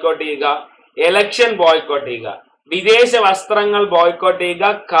ബോയ്കോട്ട് ചെയ്യുക, എലക്ഷൻ ബോയ്കോട്ട് ചെയ്യുക, വിദേശ വസ്ത്രങ്ങൾ ബോയ്കോട്ട് ചെയ്യുക,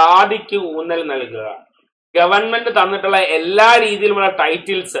 ഖാദിക്ക് ഊന്നൽ നൽകുക. ഗവൺമെന്റ് തന്നിട്ടുള്ള എല്ലാ രീതിയിലുമുള്ള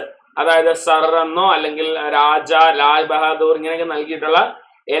ടൈറ്റിൽസ്, അതായത് സർ എന്നോ അല്ലെങ്കിൽ രാജ, ലാൽ ബഹാദൂർ ഇങ്ങനെയൊക്കെ നൽകിയിട്ടുള്ള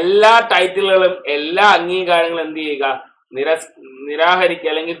എല്ലാ ടൈറ്റിലുകളും എല്ലാ അംഗീകാരങ്ങളും എന്ത് ചെയ്യുക, നിരാകരിക്കുക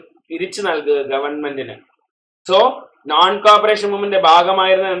അല്ലെങ്കിൽ തിരിച്ചു നൽകുക ഗവൺമെന്റിന്. സോ നോൺ കോപ്പറേഷൻ മൂവ്മെന്റിന്റെ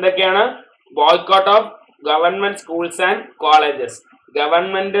ഭാഗമായിരുന്ന എന്തൊക്കെയാണ്? Boycott of government schools and colleges,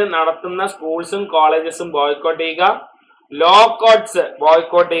 government നടത്തുന്ന സ്കൂൾസും കോളേജസും ബോയ്കോട്ട് ചെയ്യുക. ലോ കോർട്സ്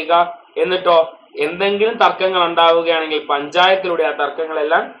ബോയ്കോട്ട് ചെയ്യുക. എന്നിട്ടോ എന്തെങ്കിലും തർക്കങ്ങൾ ഉണ്ടാവുകയാണെങ്കിൽ പഞ്ചായത്തിലൂടെ ആ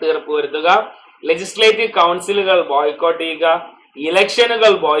തർക്കങ്ങളെല്ലാം തീർപ്പ് വരുത്തുക. ലെജിസ്ലേറ്റീവ് കൗൺസിലുകൾ ബോയ്കോട്ട് ചെയ്യുക,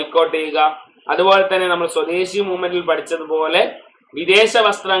 ഇലക്ഷനുകൾ ബോയ്കോട്ട് ചെയ്യുക. അതുപോലെ തന്നെ നമ്മൾ സ്വദേശി മൂവ്മെന്റിൽ പഠിച്ചതുപോലെ വിദേശ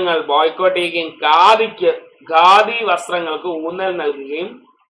വസ്ത്രങ്ങൾ ബോയ്കോട്ട് ചെയ്യുകയും ഖാദി വസ്ത്രങ്ങൾക്ക് ഊന്നൽ നൽകുകയും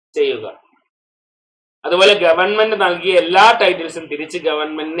ചെയ്യുക. അതുപോലെ ഗവൺമെന്റ് നൽകിയ എല്ലാ ടൈറ്റിൽസും തിരിച്ച്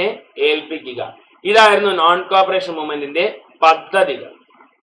ഗവൺമെന്റിനെ ഏൽപ്പിക്കുക. ഇതായിരുന്നു നോൺ കോപ്പറേഷൻ മൂവ്മെന്റിന്റെ പദ്ധതികൾ.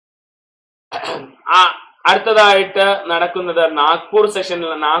 അടുത്തതായിട്ട് നടക്കുന്നത് നാഗ്പൂർ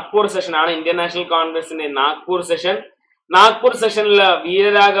സെഷനാണ്. ഇന്ത്യൻ നാഷണൽ കോൺഗ്രസിന്റെ നാഗ്പൂർ സെഷനിൽ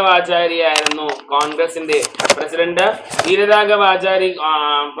വീരരാഘവാചാര്യായിരുന്നു കോൺഗ്രസിന്റെ പ്രസിഡന്റ്. വീരരാഘവാചാരി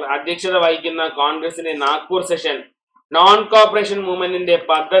അധ്യക്ഷത വഹിക്കുന്ന കോൺഗ്രസിന്റെ നാഗ്പൂർ സെഷൻ നോൺ കോപ്പറേഷൻ മൂവ്മെന്റിന്റെ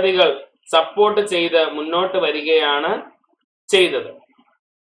പദ്ധതികൾ സപ്പോർട്ട് ചെയ്ത് മുന്നോട്ട് വരികയാണ് ചെയ്തത്.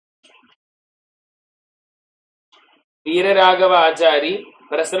 വീരരാഘവാചാരി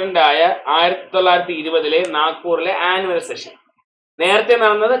പ്രസിഡന്റായ 1920 നാഗ്പൂരിലെ ആനുവൽ സെഷൻ. നേരത്തെ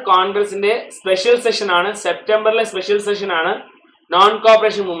നടന്നത് കോൺഗ്രസിന്റെ special സെഷനാണ്. സെപ്റ്റംബറിലെ special സെഷനാണ് non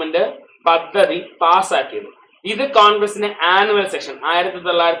corporation movement പദ്ധതി പാസ്സാക്കിയത്. ഇത് കോൺഗ്രസിന്റെ ആനുവൽ സെഷൻ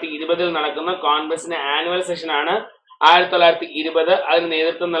 1920 നടക്കുന്ന കോൺഗ്രസിന്റെ ആനുവൽ സെഷനാണ് 1920. അതിന്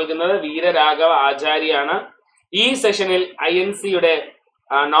നേതൃത്വം നൽകുന്നത് വീരരാഘവ ആചാര്യാണ്. ഈ സെഷനിൽ INCയുടെ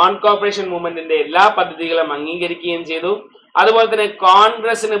നോൺ കോപ്പറേഷൻ മൂവ്മെന്റിന്റെ എല്ലാ പദ്ധതികളും അംഗീകരിക്കുകയും ചെയ്തു. അതുപോലെ തന്നെ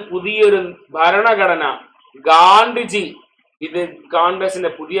കോൺഗ്രസിന് പുതിയൊരു ഭരണഘടന ഗാന്ധിജി കോൺഗ്രസിന്റെ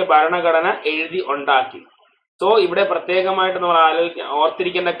പുതിയ ഭരണഘടന എഴുതി ഉണ്ടാക്കി. സോ ഇവിടെ പ്രത്യേകമായിട്ട് നമ്മൾ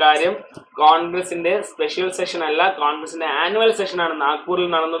ഓർത്തിരിക്കേണ്ട കാര്യം, കോൺഗ്രസിന്റെ സ്പെഷ്യൽ സെഷൻ അല്ല, കോൺഗ്രസിന്റെ ആനുവൽ സെഷനാണ് നാഗ്പൂരിൽ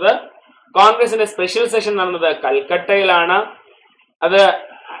നടന്നത്. കോൺഗ്രസിന്റെ സ്പെഷ്യൽ സെഷൻ നടന്നത് കൽക്കട്ടയിലാണ്. അത്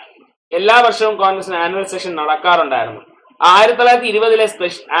എല്ലാ വർഷവും കോൺഗ്രസിന് ആനുവൽ സെഷൻ നടക്കാറുണ്ടായിരുന്നു.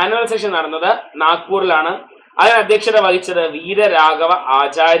 1920 ആനുവൽ സെഷൻ നടന്നത് നാഗ്പൂരിലാണ്. അതിന് അധ്യക്ഷത വഹിച്ചത് വീരരാഘവ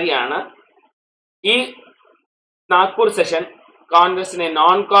ആചാര്യാണ്. ഈ നാഗ്പൂർ സെഷൻ കോൺഗ്രസിനെ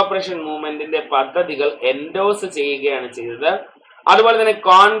നോൺ കോപ്പറേഷൻ മൂവ്മെന്റിന്റെ പദ്ധതികൾ എൻഡോസ് ചെയ്യുകയാണ് ചെയ്തത്. അതുപോലെ തന്നെ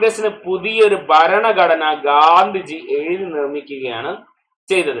കോൺഗ്രസിന് പുതിയൊരു ഭരണഘടന ഗാന്ധിജി എഴുതി നിർമ്മിക്കുകയാണ്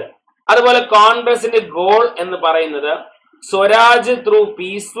ചെയ്തത്. അതുപോലെ കോൺഗ്രസിന്റെ ഗോൾ എന്ന് പറയുന്നത് Swaraj through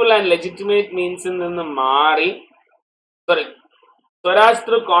peaceful and legitimate മീൻസിൽ നിന്ന് മാറി, സ്വരാജ്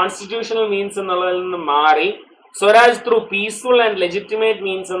ത്രൂ കോൺസ്റ്റിറ്റ്യൂഷണൽ മീൻസ് എന്നുള്ളതിൽ നിന്ന് മാറി Swaraj through peaceful and legitimate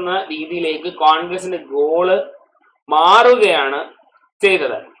means എന്ന രീതിയിലേക്ക് കോൺഗ്രസിന്റെ ഗോള് മാറുകയാണ്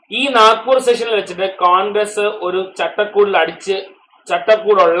ചെയ്തത്. ഈ നാഗ്പൂർ സെഷനിൽ വെച്ചിട്ട് കോൺഗ്രസ് ഒരു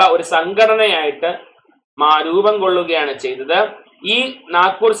ചട്ടക്കൂടുള്ള ഒരു സംഘടനയായിട്ട് രൂപം കൊള്ളുകയാണ് ചെയ്തത്. ഈ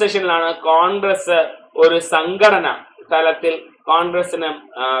നാഗ്പൂർ സെഷനിലാണ് കോൺഗ്രസ് ഒരു സംഘടന തലത്തിൽ കോൺഗ്രസിന്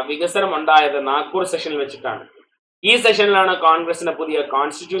വികസനം ഉണ്ടായത്. നാഗ്പൂർ സെഷനിൽ വെച്ചിട്ടാണ്. ഈ സെഷനിലാണ് കോൺഗ്രസിന് പുതിയ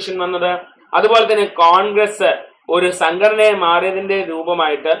കോൺസ്റ്റിറ്റ്യൂഷൻ വന്നത്. അതുപോലെ തന്നെ കോൺഗ്രസ് ഒരു സംഘടനയെ മാറിയതിന്റെ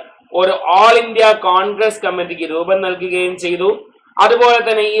രൂപമായിട്ട് ഒരു ഓൾ ഇന്ത്യ കോൺഗ്രസ് കമ്മിറ്റിക്ക് രൂപം നൽകുകയും ചെയ്തു. അതുപോലെ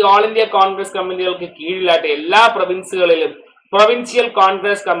തന്നെ ഈ ഓൾ ഇന്ത്യ കോൺഗ്രസ് കമ്മിറ്റികൾക്ക് കീഴിലായിട്ട് എല്ലാ പ്രൊവിൻസുകളിലും പ്രൊവിൻഷ്യൽ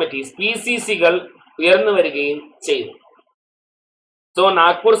കോൺഗ്രസ് കമ്മിറ്റീസ് PCCകൾ ഉയർന്നു വരികയും ചെയ്തു. സോ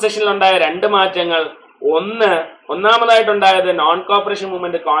നാഗ്പൂർ സെഷനിൽ ഉണ്ടായ രണ്ട് മാറ്റങ്ങൾ, ഒന്നാമതായിട്ടുണ്ടായത് non corporation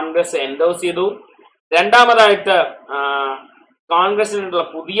movement Congress endorse ചെയ്തു. രണ്ടാമതായിട്ട് കോൺഗ്രസിനുള്ള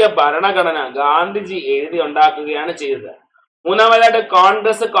പുതിയ ഭരണഘടന ഗാന്ധിജി എഴുതി ഉണ്ടാക്കുകയാണ് ചെയ്തത്. മൂന്നാമതായിട്ട്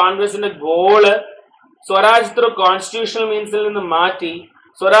കോൺഗ്രസിന്റെ ഗോള് സ്വരാജ് ത്രൂ കോൺസ്റ്റിറ്റ്യൂഷണൽ മീൻസിൽ നിന്ന് മാറ്റി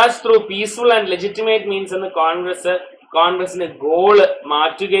Swaraj through peaceful and legitimate means എന്ന് കോൺഗ്രസിന്റെ ഗോള്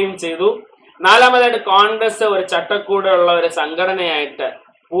മാറ്റുകയും ചെയ്തു. നാലാമതായിട്ട് കോൺഗ്രസ് ഒരു ചട്ടക്കൂടുള്ള ഒരു സംഘടനയായിട്ട്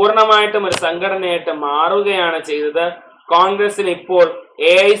പൂർണ്ണമായിട്ടും ഒരു സംഘടനയായിട്ട് മാറുകയാണ് ചെയ്തത്. കോൺഗ്രസിന് ഇപ്പോൾ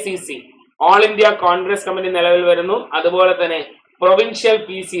AICC all India Congress committee നിലവിൽ വരുന്നു. അതുപോലെ തന്നെ പ്രൊവിൻഷ്യൽ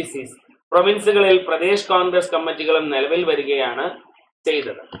PCCs പ്രൊവിൻസുകളിൽ പ്രദേശ് കോൺഗ്രസ് കമ്മിറ്റികളും നിലവിൽ വരികയാണ്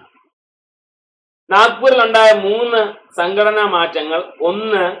ചെയ്തത്. നാഗ്പൂരിൽ ഉണ്ടായ 3 സംഘടനാ മാറ്റങ്ങൾ.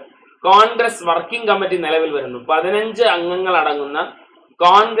 ഒന്ന്, കോൺഗ്രസ് വർക്കിംഗ് കമ്മിറ്റി നിലവിൽ വരുന്നു. 15 അംഗങ്ങൾ അടങ്ങുന്ന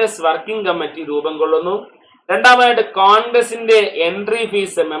കോൺഗ്രസ് വർക്കിംഗ് കമ്മിറ്റി രൂപം കൊള്ളുന്നു. രണ്ടാമതായിട്ട് കോൺഗ്രസിന്റെ എൻട്രി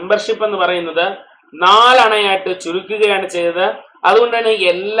ഫീസ് മെമ്പർഷിപ്പ് എന്ന് പറയുന്നത് 4 അണയായിട്ട് ചുരുക്കുകയാണ് ചെയ്തത്. അതുകൊണ്ട് തന്നെ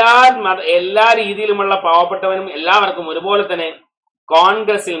എല്ലാ രീതിയിലുമുള്ള പാവപ്പെട്ടവരും എല്ലാവർക്കും ഒരുപോലെ തന്നെ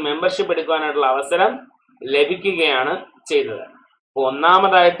കോൺഗ്രസിൽ മെമ്പർഷിപ്പ് എടുക്കാനായിട്ടുള്ള അവസരം ലഭിക്കുകയാണ് ചെയ്തത്.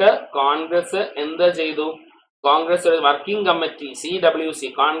 ഒന്നാമതായിട്ട് കോൺഗ്രസ് എന്ത് ചെയ്തു? കോൺഗ്രസ് ഒരു working committee CWC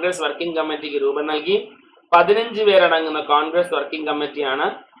Congress working കമ്മിറ്റിക്ക് രൂപം നൽകി. 15 പേരടങ്ങുന്ന കോൺഗ്രസ് വർക്കിംഗ് കമ്മിറ്റിയാണ്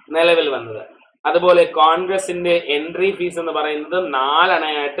നിലവിൽ വന്നത്. അതുപോലെ കോൺഗ്രസിന്റെ എൻട്രി ഫീസ് എന്ന് പറയുന്നത് 4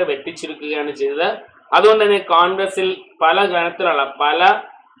 അണയായിട്ട് വെട്ടിച്ചുരുക്കുകയാണ് ചെയ്തത്. അതുകൊണ്ട് തന്നെ കോൺഗ്രസിൽ പല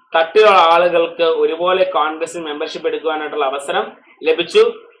തട്ടിലുള്ള ആളുകൾക്ക് ഒരുപോലെ കോൺഗ്രസിൽ മെമ്പർഷിപ്പ് എടുക്കുവാനായിട്ടുള്ള അവസരം ലഭിച്ചു.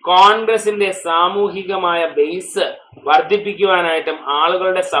 കോൺഗ്രസിന്റെ സാമൂഹികമായ ബേസ് വർദ്ധിപ്പിക്കുവാനായിട്ടും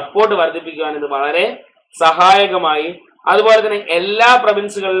ആളുകളുടെ സപ്പോർട്ട് വർദ്ധിപ്പിക്കുവാൻ ഇത് വളരെ സഹായകമായി. അതുപോലെ തന്നെ എല്ലാ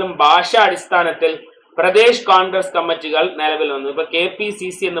പ്രൊവിൻസുകളിലും ഭാഷാ അടിസ്ഥാനത്തിൽ പ്രദേശ് കോൺഗ്രസ് കമ്മിറ്റികൾ നിലവിൽ വന്നു. ഇപ്പൊ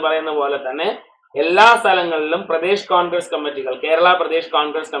KPCC എന്ന് പറയുന്ന പോലെ തന്നെ എല്ലാ സ്ഥലങ്ങളിലും പ്രദേശ് കോൺഗ്രസ് കമ്മിറ്റികൾ, കേരള പ്രദേശ്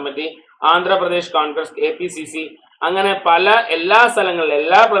കോൺഗ്രസ് കമ്മിറ്റി, ആന്ധ്രാപ്രദേശ് കോൺഗ്രസ് APCC, അങ്ങനെ എല്ലാ സ്ഥലങ്ങളിലും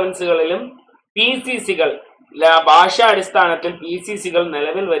എല്ലാ പ്രൊവിൻസുകളിലും PCCകൾ ഭാഷാ അടിസ്ഥാനത്തിൽ PCCകൾ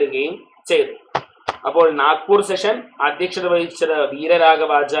നിലവിൽ വരികയും ചെയ്തു. അപ്പോൾ നാഗ്പൂർ സെഷൻ അധ്യക്ഷത വഹിച്ചത്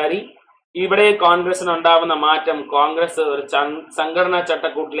വീരരാഘവാചാരി. ഇവിടെ കോൺഗ്രസിന് ഉണ്ടാവുന്ന മാറ്റം, കോൺഗ്രസ് ഒരു സംഘടനാ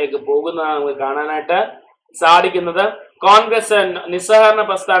ചട്ടക്കൂട്ടിലേക്ക് പോകുന്നതാണ് നമുക്ക് കാണാനായിട്ട് സാധിക്കുന്നത്. കോൺഗ്രസ് നിസ്സഹകരണ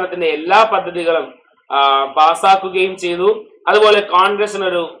പ്രസ്ഥാനത്തിന്റെ എല്ലാ പദ്ധതികളും പാസാക്കുകയും ചെയ്തു. അതുപോലെ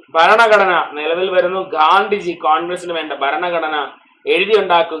കോൺഗ്രസിനൊരു ഭരണഘടന നിലവിൽ വരുന്നു. ഗാന്ധിജി കോൺഗ്രസിന് വേണ്ട ഭരണഘടന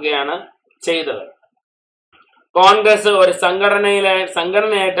എഴുതിയുണ്ടാക്കുകയാണ് ചെയ്തത്. കോൺഗ്രസ് ഒരു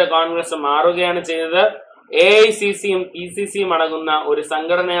സംഘടനയായിട്ട് കോൺഗ്രസ് മാറുകയാണ് ചെയ്തത്. AICCയും PCCയും അടങ്ങുന്ന ഒരു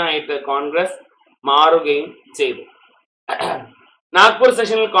സംഘടനയായിട്ട് കോൺഗ്രസ് മാറുകയും ചെയ്തു. നാഗ്പൂർ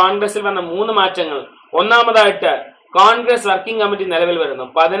സെഷനിൽ കോൺഗ്രസിൽ വന്ന 3 മാറ്റങ്ങൾ. ഒന്നാമതായിട്ട് കോൺഗ്രസ് വർക്കിംഗ് കമ്മിറ്റി നിലവിൽ വരുന്നു.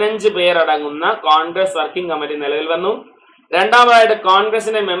 15 പേരടങ്ങുന്ന കോൺഗ്രസ് വർക്കിംഗ് കമ്മിറ്റി നിലവിൽ വന്നു. രണ്ടാമതായിട്ട്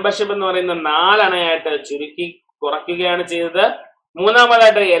കോൺഗ്രസിന്റെ മെമ്പർഷിപ്പ് എന്ന് പറയുന്നത് 4 അണയായിട്ട് കുറയ്ക്കുകയാണ് ചെയ്തത്.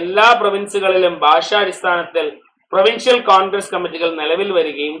 മൂന്നാമതായിട്ട് എല്ലാ പ്രൊവിൻസുകളിലും ഭാഷാടിസ്ഥാനത്തിൽ പ്രൊവിൻഷ്യൽ കോൺഗ്രസ് കമ്മിറ്റികൾ നിലവിൽ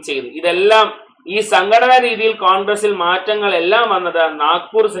വരികയും ചെയ്തു. ഇതെല്ലാം ഈ സംഘടനാ രീതിയിൽ കോൺഗ്രസിൽ മാറ്റങ്ങൾ എല്ലാം വന്നത്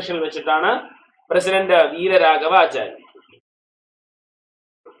നാഗ്പൂർ സെഷനിൽ വെച്ചിട്ടാണ്. പ്രസിഡന്റ് വീരരാഘവാചാരി.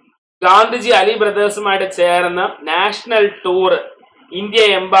 ഗാന്ധിജി അലി ബ്രദേഴ്സുമായിട്ട് ചേർന്ന് നാഷണൽ ടൂർ, ഇന്ത്യ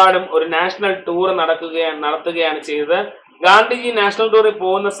എമ്പാടും ഒരു നാഷണൽ ടൂർ നടത്തുകയാണ് ചെയ്തത്. ഗാന്ധിജി നാഷണൽ ടൂറിൽ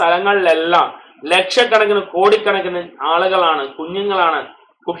പോകുന്ന സ്ഥലങ്ങളിലെല്ലാം ലക്ഷക്കണക്കിന് കോടിക്കണക്കിന് ആളുകളാണ്,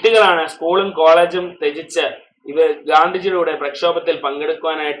 കുട്ടികളാണ് സ്കൂളും കോളേജും ത്യജിച്ച് ഗാന്ധിജിയുടെ പ്രക്ഷോഭത്തിൽ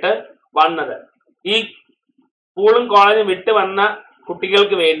പങ്കെടുക്കുവാനായിട്ട് വന്നത്. ഈ സ്കൂളും കോളേജും വിട്ടു വന്ന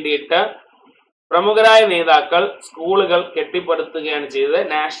കുട്ടികൾക്ക് വേണ്ടിയിട്ട് പ്രമുഖരായ നേതാക്കൾ സ്കൂളുകൾ കെട്ടിപ്പടുത്തുകയാണ് ചെയ്തത്.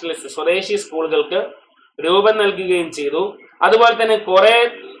 നാഷണലിസ്റ്റ് സ്വദേശി സ്കൂളുകൾക്ക് രൂപം നൽകുകയും ചെയ്തു. അതുപോലെ തന്നെ കുറെ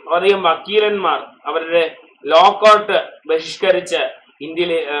അധികം വക്കീലന്മാർ അവരുടെ ലോ കോർട്ട് ബഹിഷ്കരിച്ച്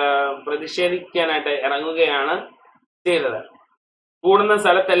ഇന്ത്യയിൽ പ്രതിഷേധിക്കാനായിട്ട് ഇറങ്ങുകയാണ് ചെയ്തത്. കൂടുന്ന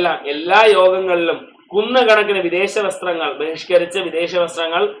സ്ഥലത്തെല്ലാം എല്ലാ യോഗങ്ങളിലും കുന്നുകണക്കിന് വിദേശ വസ്ത്രങ്ങൾ ബഹിഷ്കരിച്ച് വിദേശ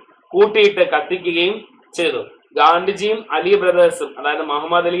വസ്ത്രങ്ങൾ കൂട്ടിയിട്ട് കത്തിക്കുകയും ചെയ്തു. ഗാന്ധിജിയും അലി ബ്രദേഴ്സും, അതായത്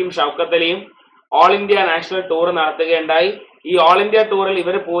മുഹമ്മദ് അലിയും ഷൗക്കത്ത് അലിയും ഓൾ ഇന്ത്യ നാഷണൽ ടൂർ നടത്തുകയുണ്ടായി. ഈ ഓൾ ഇന്ത്യ ടൂറിൽ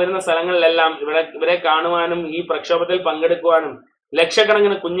ഇവർ പോയിരുന്ന സ്ഥലങ്ങളിലെല്ലാം ഇവരെ കാണുവാനും ഈ പ്രക്ഷോഭത്തിൽ പങ്കെടുക്കുവാനും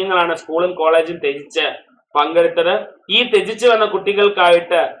ലക്ഷക്കണക്കിന് കുഞ്ഞുങ്ങളാണ് സ്കൂളും കോളേജും ത്യജിച്ച് പങ്കെടുത്തത്. ഈ ത്യജിച്ചു വന്ന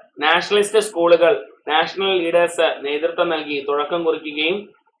കുട്ടികൾക്കായിട്ട് നാഷണലിസ്റ്റ് സ്കൂളുകൾ, നാഷണൽ ലീഡേഴ്സ് നേതൃത്വം നൽകി തുടക്കം കുറിക്കുകയും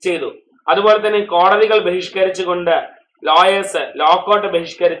ചെയ്തു. അതുപോലെ തന്നെ കോടതികൾ ബഹിഷ്കരിച്ചുകൊണ്ട് ലോയേഴ്സ് ലോ കോർട്ട്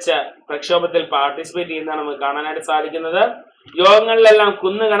ബഹിഷ്കരിച്ച് പ്രക്ഷോഭത്തിൽ പാർട്ടിസിപ്പേറ്റ് ചെയ്യുന്നതാണ് നമുക്ക് കാണാനായിട്ട് സാധിക്കുന്നത്. യോഗങ്ങളിലെല്ലാം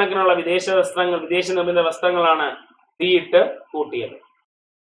കുന്നുകണക്കിനുള്ള വിദേശ നിർമ്മിത വസ്ത്രങ്ങളാണ് തീയിട്ട് കൂട്ടിയത്.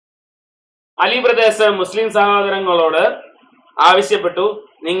 അലി ബ്രദേഴ്സ് മുസ്ലിം സഹോദരങ്ങളോട് ആവശ്യപ്പെട്ടു,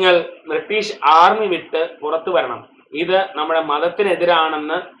 നിങ്ങൾ ബ്രിട്ടീഷ് ആർമി വിട്ട് പുറത്തു വരണം, ഇത് നമ്മുടെ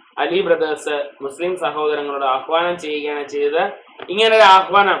മതത്തിനെതിരാണെന്ന് അലി ബ്രദേഴ്സ് മുസ്ലിം സഹോദരങ്ങളോട് ആഹ്വാനം ചെയ്യുകയാണ് ചെയ്തത്. ഇങ്ങനെ ഒരു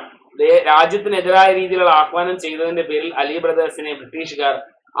ആഹ്വാനം രാജ്യത്തിനെതിരായ രീതിയിലുള്ള ആഹ്വാനം ചെയ്തതിന്റെ പേരിൽ അലി ബ്രദേഴ്സിനെ ബ്രിട്ടീഷുകാർ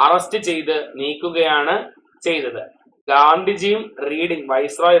അറസ്റ്റ് ചെയ്ത് നീക്കുകയാണ് ചെയ്തത്. ഗാന്ധിജിയും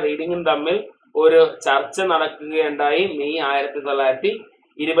വൈസ്രോയ് റീഡിങ്ങും തമ്മിൽ ഒരു ചർച്ച നടക്കുകയുണ്ടായി മെയ്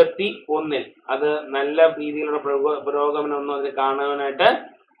 1921. അത് നല്ല രീതിയിലുള്ള പുരോഗമനമൊന്നും അതിൽ കാണാനായിട്ട്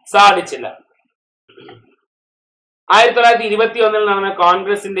സാധിച്ചില്ല. 1921 നടന്ന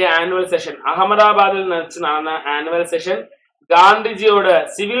കോൺഗ്രസിന്റെ ആനുവൽ സെഷൻ, അഹമ്മദാബാദിൽ വെച്ച് നടന്ന annual session ഗാന്ധിജിയോട്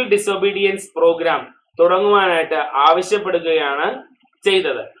civil disobedience programme തുടങ്ങുവാനായിട്ട് ആവശ്യപ്പെടുകയാണ്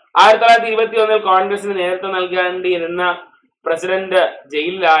ചെയ്തത്. 1921 കോൺഗ്രസിന് നേതൃത്വം നൽകേണ്ടിയിരുന്ന പ്രസിഡന്റ്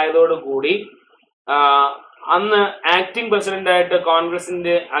ജയിലിലായതോടുകൂടി അന്ന് ആക്ടിംഗ് പ്രസിഡന്റായിട്ട്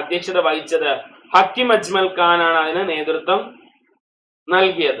കോൺഗ്രസിന്റെ അധ്യക്ഷത വഹിച്ചത് ഹക്കിം അജ്മൽ ഖാനാണ് അതിന് നേതൃത്വം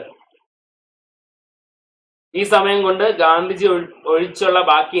നൽകിയത്. ഈ സമയം കൊണ്ട് ഗാന്ധിജി ഒഴിച്ചുള്ള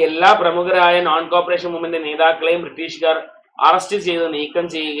ബാക്കി എല്ലാ പ്രമുഖരായ നോൺ കോപ്പറേഷൻ മൂവ്മെന്റ് നേതാക്കളെയും ബ്രിട്ടീഷുകാർ അറസ്റ്റ് ചെയ്ത് നീക്കം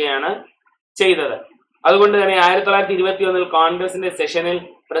ചെയ്യുകയാണ് ചെയ്തത്. അതുകൊണ്ട് തന്നെ 1921 കോൺഗ്രസിന്റെ സെഷനിൽ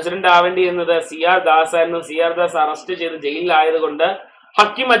പ്രസിഡന്റ് ആവേണ്ടിയിരുന്നത് സിആർ ദാസ് ആയിരുന്നു. സിആർ ദാസ് അറസ്റ്റ് ചെയ്ത് ജയിലിലായതുകൊണ്ട്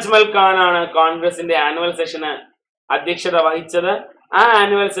ഹക്കിം അജ്മൽ ഖാനാണ് കോൺഗ്രസിന്റെ ആനുവൽ സെഷന് അധ്യക്ഷത വഹിച്ചത്. ആ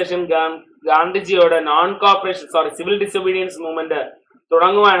annual session ഗാന്ധിജിയോട് civil disobedience movement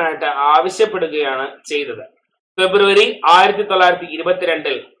തുടങ്ങുവാനായിട്ട് ആവശ്യപ്പെടുകയാണ് ചെയ്തത്. ഫെബ്രുവരി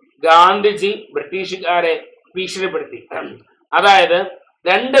 1922 ഗാന്ധിജി ബ്രിട്ടീഷുകാരെ ഭീഷണിപ്പെടുത്തി. അതായത്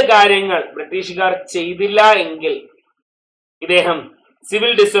 2 കാര്യങ്ങൾ ബ്രിട്ടീഷുകാർ ചെയ്തില്ല എങ്കിൽ ഇദ്ദേഹം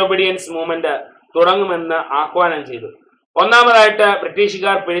സിവിൽ ഡിസൊബീഡിയൻസ് മൂവ്മെന്റ് തുടങ്ങുമെന്ന് ആഹ്വാനം ചെയ്തു. ഒന്നാമതായിട്ട്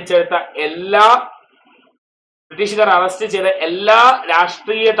ബ്രിട്ടീഷുകാർ അറസ്റ്റ് ചെയ്ത എല്ലാ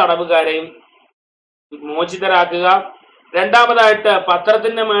രാഷ്ട്രീയ തടവുകാരെയും മോചിതരാക്കുക. രണ്ടാമതായിട്ട്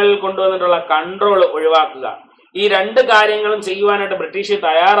പത്രത്തിന്റെ മേളിൽ കൊണ്ടുവന്നിട്ടുള്ള കൺട്രോൾ ഒഴിവാക്കുക. ഈ 2 കാര്യങ്ങളും ചെയ്യുവാനായിട്ട് ബ്രിട്ടീഷ്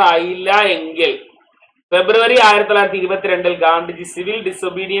തയ്യാറായില്ല എങ്കിൽ ഫെബ്രുവരി 1922 ഗാന്ധിജി സിവിൽ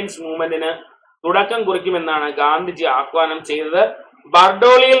ഡിസൊബീഡിയൻസ് മൂവ്മെന്റിന് തുടക്കം കുറിക്കുമെന്നാണ് ഗാന്ധിജി ആഹ്വാനം ചെയ്തത്.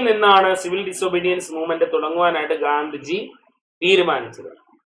 ബർഡോളിയിൽ നിന്നാണ് സിവിൽ ഡിസൊബീഡിയൻസ് മൂവ്മെന്റ് തുടങ്ങുവാനായിട്ട് ഗാന്ധിജി തീരുമാനിച്ചത്.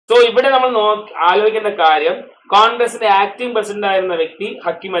 സോ ഇവിടെ നമ്മൾ ആലോചിക്കേണ്ട കാര്യം, കോൺഗ്രസിന്റെ ആക്ടിംഗ് പ്രസിഡന്റ് ആയിരുന്ന വ്യക്തി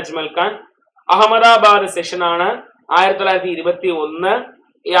ഹക്കിം അജ്മൽ ഖാൻ. അഹമ്മദാബാദ് സെഷനാണ് 1921.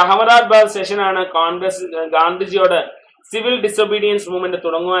 ഈ അഹമ്മദാബാദ് സെഷനാണ് ഗാന്ധിജിയോട് സിവിൽ ഡിസൊബീഡിയൻസ് മൂവ്മെന്റ്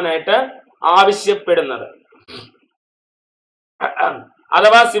തുടങ്ങുവാനായിട്ട് ആവശ്യപ്പെടുന്നത്.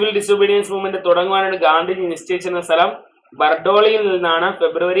 അഥവാ സിവിൽ ഡിസൊബീഡിയൻസ് മൂവ്മെന്റ് തുടങ്ങുവാനായിട്ട് ഗാന്ധിജി നിശ്ചയിച്ചിരുന്ന സ്ഥലം ബർഡോളിയിൽ നിന്നാണ്.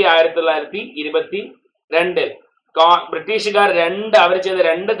 ഫെബ്രുവരി 1922 ബ്രിട്ടീഷുകാർ അവർ ചെയ്ത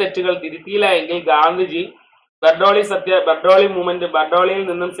 2 തെറ്റുകൾ തിരുത്തിയില്ല എങ്കിൽ ഗാന്ധിജി ബർഡോളിയിൽ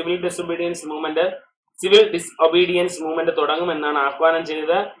നിന്നും സിവിൽ ഡിസൊബീഡിയൻസ് മൂവ്മെന്റ് തുടങ്ങുമെന്നാണ് ആഹ്വാനം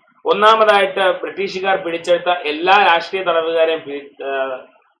ചെയ്തത്. ഒന്നാമതായിട്ട് ബ്രിട്ടീഷുകാർ പിടിച്ചെടുത്ത എല്ലാ രാഷ്ട്രീയ തടവുകാരെയും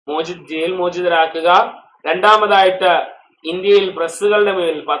ജയിൽ മോചിതരാക്കുക. രണ്ടാമതായിട്ട് ഇന്ത്യയിൽ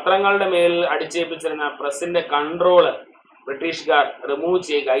പത്രങ്ങളുടെ മേൽ അടിച്ചേൽപ്പിച്ചിരുന്ന പ്രസിന്റെ കൺട്രോള് ബ്രിട്ടീഷുകാർ റിമൂവ്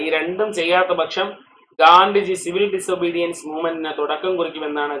ചെയ്യുക. ഈ 2ഉം ചെയ്യാത്ത പക്ഷം ഗാന്ധിജി സിവിൽ ഡിസൊബീഡിയൻസ് മൂവ്മെന്റിന് തുടക്കം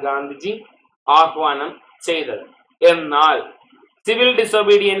കുറിക്കുമെന്നാണ് ഗാന്ധിജി ആഹ്വാനം ചെയ്തത്. എന്നാൽ സിവിൽ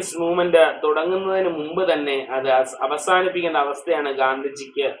ഡിസൊബീഡിയൻസ് മൂവ്മെന്റ് തുടങ്ങുന്നതിന് മുമ്പ് തന്നെ അത് അവസാനിപ്പിക്കേണ്ട അവസ്ഥയാണ്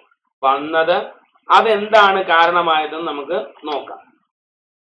ഗാന്ധിജിക്ക് വന്നത്. അതെന്താണ് കാരണമായതെന്ന് നമുക്ക് നോക്കാം.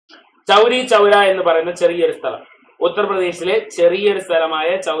 ചൗരി ചൗര എന്ന് പറയുന്ന ചെറിയൊരു സ്ഥലം, ഉത്തർപ്രദേശിലെ ചെറിയൊരു സ്ഥലമായ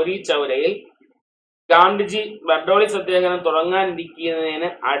ചൗരി ചൗരയിൽ ഗാന്ധിജി ബർഡോളി സത്യാഗ്രഹം തുടങ്ങാനിരിക്കുന്നതിന്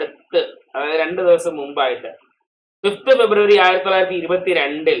അതായത് 2 ദിവസം മുമ്പായിട്ട് 5 ഫെബ്രുവരി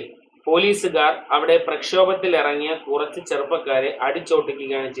 1922 പോലീസുകാർ അവിടെ പ്രക്ഷോഭത്തിൽ ഇറങ്ങിയ കുറച്ച് ചെറുപ്പക്കാരെ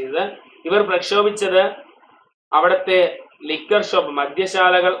അടിച്ചോട്ടിക്കുകയാണ് ചെയ്തത്. ഇവർ പ്രക്ഷോഭിച്ചത് അവിടുത്തെ ലിക്കർ ഷോപ്പ്,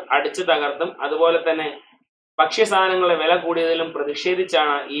 മദ്യശാലകൾ അടിച്ചു തകർത്തും അതുപോലെ തന്നെ ഭക്ഷ്യസാധനങ്ങളുടെ വില കൂടിയതിലും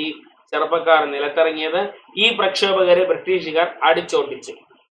പ്രതിഷേധിച്ചാണ് ഈ ചെറുപ്പക്കാർ നിലത്തിറങ്ങിയത്. ഈ പ്രക്ഷോഭകരെ ബ്രിട്ടീഷുകാർ അടിച്ചോട്ടിച്ചു.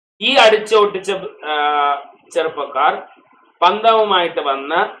 ഈ അടിച്ചോട്ടിച്ച ചെറുപ്പക്കാർ പന്തവുമായിട്ട്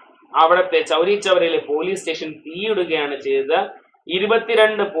വന്ന് അവിടുത്തെ ചൗരി ചൗരയിലെ പോലീസ് സ്റ്റേഷൻ തീയിടുകയാണ് ചെയ്തത്.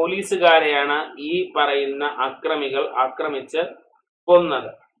 22 പോലീസുകാരെയാണ് ഈ പറയുന്ന അക്രമികൾ ആക്രമിച്ച് കൊന്നത്.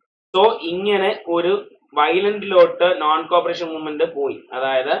 സോ ഇങ്ങനെ ഒരു വയലന്റിലോട്ട് നോൺ കോപ്പറേഷൻ മൂവ്മെന്റ് പോയി.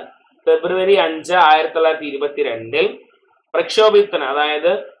 അതായത് ഫെബ്രുവരി 5, 1922 പ്രക്ഷോഭത്തിന്,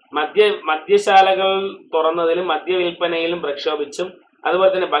 അതായത് മദ്യശാലകൾ തുറന്നതിലും മദ്യവിൽപ്പനയിലും പ്രക്ഷോഭിച്ചും അതുപോലെ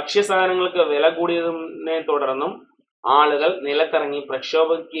തന്നെ ഭക്ഷ്യസാധനങ്ങൾക്ക് വില കൂടിയതിനെ തുടർന്നും ആളുകൾ നിലത്തിറങ്ങി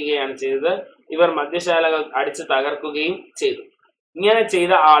പ്രക്ഷോഭിക്കുകയാണ് ചെയ്തത്. ഇവർ മദ്യശാലകൾ അടിച്ചു തകർക്കുകയും ചെയ്തു. ഇങ്ങനെ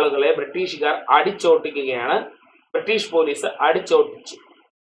ചെയ്ത ആളുകളെ ബ്രിട്ടീഷുകാർ അടിച്ചോട്ടിക്കുകയാണ്. British police അടിച്ചോട്ടിച്ചു.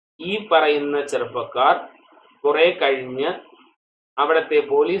 ഈ പറയുന്ന ചെറുപ്പക്കാർ കുറെ കഴിഞ്ഞ് അവിടുത്തെ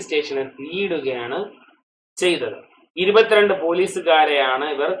പോലീസ് സ്റ്റേഷന് തീയിടുകയാണ് ചെയ്തത്. 22 പോലീസുകാരെയാണ്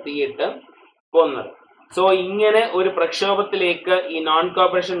ഇവർ തീയിട്ട് കൊന്നത്. സോ ഇങ്ങനെ ഒരു പ്രക്ഷോഭത്തിലേക്ക് ഈ നോൺ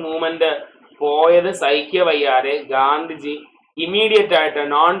കോപ്പറേഷൻ മൂവ്മെന്റ് പോയത് സഹിക്കുക വയ്യാതെ ഗാന്ധിജി ഇമ്മീഡിയറ്റ് ആയിട്ട്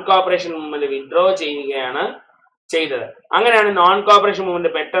നോൺ കോപ്പറേഷൻ മൂവ്മെന്റ് വിഡ്രോ ചെയ്യുകയാണ് ചെയ്തത്. അങ്ങനെയാണ് നോൺ കോപ്പറേഷൻ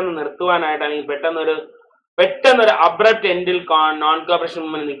മൂവ്മെന്റ് പെട്ടെന്ന് നിർത്തുവാനായിട്ട് അല്ലെങ്കിൽ പെട്ടെന്നൊരു അബ്രപ്റ്റ് എൻഡിൽ നോൺ കോപ്പറേഷൻ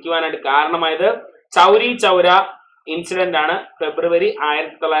മൂവ്മെന്റ് നിൽക്കുവാനായിട്ട് കാരണമായത് ചൗരി ചൗര ഇൻസിഡന്റ് ആണ്. ഫെബ്രുവരി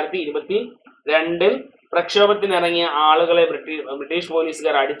 1922 പ്രക്ഷോഭത്തിനിറങ്ങിയ ആളുകളെ ബ്രിട്ടീഷ്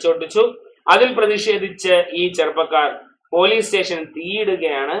പോലീസുകാർ അടിച്ചോട്ടിച്ചു. അതിൽ പ്രതിഷേധിച്ച് ഈ ചെറുപ്പക്കാർ പോലീസ് സ്റ്റേഷൻ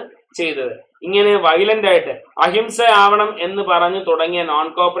തീയിടുകയാണ് ചെയ്തത്. ഇങ്ങനെ വയലന്റ് ആയിട്ട് അഹിംസ ആവണം എന്ന് പറഞ്ഞു തുടങ്ങിയ നോൺ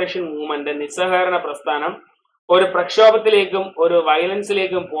കോപ്പറേഷൻ മൂവ്മെന്റ് നിസ്സഹകരണ പ്രസ്ഥാനം ഒരു പ്രക്ഷോഭത്തിലേക്കും ഒരു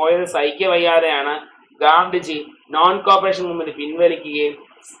വയലൻസിലേക്കും പോയത് സഹിക്കുക വയ്യാതെയാണ് Gandhiji non corporation movement പിൻവലിക്കുകയും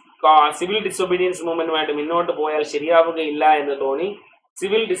civil disobedience മൂവ്മെന്റുമായിട്ട് മുന്നോട്ട് പോയാൽ ശരിയാവുകയില്ല എന്ന് തോന്നി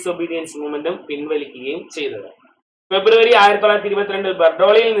സിവിൽ ഡിസൊബീഡിയൻസ് മൂവ്മെന്റും പിൻവലിക്കുകയും ചെയ്തത്. ഫെബ്രുവരി 1922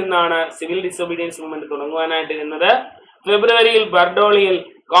 ബർഡോളിയിൽ നിന്നാണ് സിവിൽ ഡിസൊബീഡിയൻസ് മൂവ്മെന്റ് തുടങ്ങുവാനായിട്ടിരുന്നത്. ഫെബ്രുവരിയിൽ ബർഡോളിയിൽ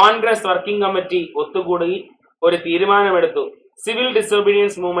കോൺഗ്രസ് വർക്കിംഗ് കമ്മിറ്റി ഒത്തുകൂടി ഒരു തീരുമാനമെടുത്തു. സിവിൽ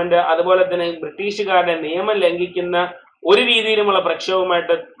ഡിസൊബീഡിയൻസ് മൂവ്മെന്റ് അതുപോലെ തന്നെ ബ്രിട്ടീഷുകാരുടെ നിയമം ലംഘിക്കുന്ന ഒരു രീതിയിലുമുള്ള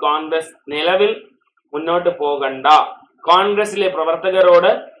പ്രക്ഷോഭമായിട്ട് കോൺഗ്രസ് നിലവിൽ മുന്നോട്ട് പോകണ്ട. കോൺഗ്രസിലെ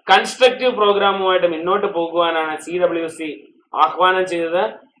പ്രവർത്തകരോട് കൺസ്ട്രക്റ്റീവ് പ്രോഗ്രാമുമായിട്ട് മുന്നോട്ട് പോകുവാനാണ് CWC ആഹ്വാനം ചെയ്തത്.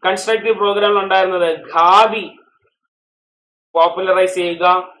 കൺസ്ട്രക്റ്റീവ് പ്രോഗ്രാമിൽ ഉണ്ടായിരുന്നത് ഖാദി പോപ്പുലറൈസ് ചെയ്യുക,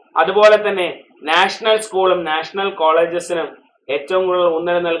 അതുപോലെ തന്നെ നാഷണൽ സ്കൂളും നാഷണൽ കോളേജസിനും ഏറ്റവും കൂടുതൽ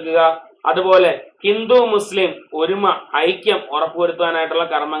ഊന്നൽ നൽകുക, അതുപോലെ ഹിന്ദു മുസ്ലിം ഒരുമ ഐക്യം ഉറപ്പുവരുത്താനായിട്ടുള്ള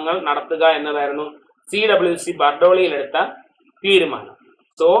കർമ്മങ്ങൾ നടത്തുക എന്നതായിരുന്നു CWC ബർഡോളിയിലെടുത്ത തീരുമാനം.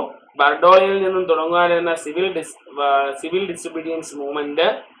 സോ ബർഡോളിയിൽ നിന്നും തുടങ്ങുവാനിരുന്ന സിവിൽ ഡിസൊബീഡിയൻസ് മൂവ്മെന്റ്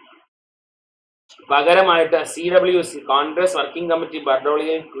പകരമായിട്ട് CWC കോൺഗ്രസ് വർക്കിംഗ് കമ്മിറ്റി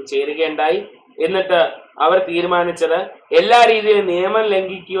ബർഡോളിയിൽ ചേരുകയുണ്ടായി. എന്നിട്ട് അവർ തീരുമാനിച്ചത് എല്ലാ രീതിയിലും നിയമം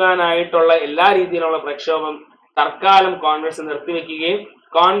ലംഘിക്കുവാനായിട്ടുള്ള എല്ലാ രീതിയിലുള്ള പ്രക്ഷോഭം തൽക്കാലം കോൺഗ്രസ് നിർത്തിവെക്കുകയും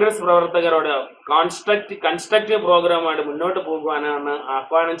കോൺഗ്രസ് പ്രവർത്തകരോട് കൺസ്ട്രക്റ്റീവ് പ്രോഗ്രാമായിട്ട് മുന്നോട്ട് പോകുവാനാണ്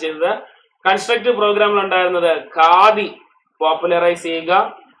ആഹ്വാനം ചെയ്തത്. കൺസ്ട്രക്റ്റീവ് പ്രോഗ്രാമിൽ ഉണ്ടായിരുന്നത് ഖാദി പോപ്പുലറൈസ് ചെയ്യുക,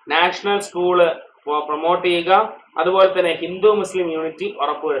 നാഷണൽ സ്കൂള് പ്രൊമോട്ട് ചെയ്യുക, അതുപോലെ തന്നെ ഹിന്ദു മുസ്ലിം യൂണിറ്റി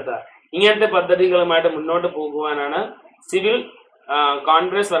ഉറപ്പുവരുത്തുക. ഇങ്ങനത്തെ പദ്ധതികളുമായിട്ട് മുന്നോട്ട് പോകുവാനാണ്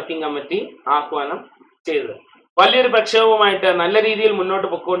കോൺഗ്രസ് വർക്കിംഗ് കമ്മിറ്റി ആഹ്വാനം ചെയ്തത്. വലിയൊരു പ്രക്ഷോഭമായിട്ട് നല്ല രീതിയിൽ മുന്നോട്ട്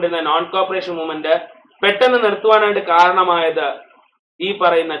പൊയ്ക്കൊണ്ടിരുന്ന നോൺ കോപ്പറേഷൻ മൂവ്മെന്റ് പെട്ടെന്ന് നിർത്തുവാനായിട്ട് കാരണമായത് ഈ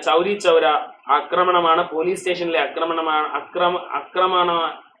പറയുന്ന ചൗരി ചൗര ആക്രമണമാണ്. പോലീസ് സ്റ്റേഷനിലെ ആക്രമണമാണ്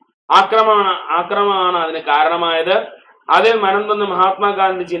അതിന് കാരണമായത്. അതിൽ മനം തൊന്ന്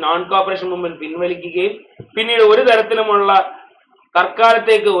മഹാത്മാഗാന്ധിജി നോൺ കോപ്പറേഷൻ മൂവ്മെന്റ് പിൻവലിക്കുകയും പിന്നീട്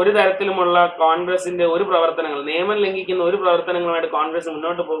തൽക്കാലത്തേക്ക് ഒരു തരത്തിലുമുള്ള കോൺഗ്രസിന്റെ ഒരു പ്രവർത്തനങ്ങൾ നിയമം ലംഘിക്കുന്ന ഒരു പ്രവർത്തനങ്ങളുമായിട്ട് കോൺഗ്രസ്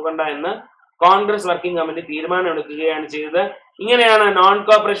മുന്നോട്ട് പോകണ്ട എന്ന് കോൺഗ്രസ് വർക്കിംഗ് കമ്മിറ്റി തീരുമാനമെടുക്കുകയാണ് ചെയ്തത്. ഇങ്ങനെയാണ് നോൺ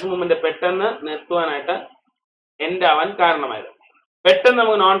കോപ്പറേഷൻ മൂവ്മെന്റ് പെട്ടെന്ന് നിർത്തുവാനായിട്ട് എൻഡ് ആവാൻ കാരണമായത്. പെട്ടെന്ന്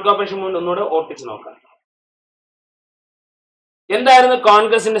നമുക്ക് നോൺ കോപ്പറേഷൻ മൂവ്മെന്റ് ഒന്നുകൂടെ ഓർപ്പിച്ച് നോക്കാം. എന്തായിരുന്നു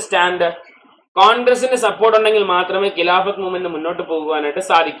കോൺഗ്രസിന്റെ സ്റ്റാൻഡ്? കോൺഗ്രസിന്റെ സപ്പോർട്ട് ഉണ്ടെങ്കിൽ മാത്രമേ ഖിലാഫത്ത് മൂവ്മെന്റ് മുന്നോട്ട് പോകുവാനായിട്ട്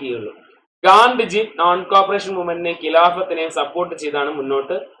സാധിക്കുകയുള്ളൂ. ഗാന്ധിജി നോൺ കോപ്പറേഷൻ മൂവ്മെന്റിനെ ഖിലാഫത്തിനെയും സപ്പോർട്ട് ചെയ്താണ്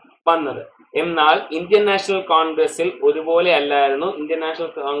മുന്നോട്ട് വന്നത്. എന്നാൽ ഇന്ത്യൻ നാഷണൽ കോൺഗ്രസിൽ ഒരുപോലെ അല്ലായിരുന്നു. ഇന്ത്യൻ നാഷണൽ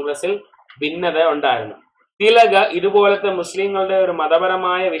കോൺഗ്രസിൽ ഭിന്നത ഉണ്ടായിരുന്നു. തിലക് ഇതുപോലത്തെ മുസ്ലിങ്ങളുടെ ഒരു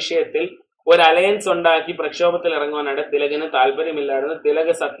മതപരമായ വിഷയത്തിൽ ഒരു അലയൻസ് ഉണ്ടാക്കി പ്രക്ഷോഭത്തിൽ ഇറങ്ങുവാനായിട്ട് തിലകിന് താല്പര്യമില്ലായിരുന്നു.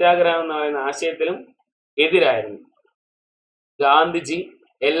 തിലക് സത്യാഗ്രഹം എന്ന് പറയുന്ന ആശയത്തിലും എതിരായിരുന്നു. ഗാന്ധിജി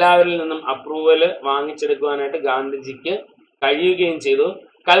എല്ലാവരിൽ നിന്നും അപ്രൂവൽ വാങ്ങിച്ചെടുക്കുവാനായിട്ട് ഗാന്ധിജിക്ക് കഴിയുകയും ചെയ്തു.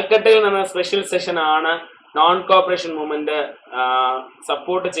 കൽക്കട്ടയിൽ നടന്ന സ്പെഷ്യൽ സെഷൻ ആണ് നോൺ കോപ്പറേഷൻ മൂവ്മെന്റ്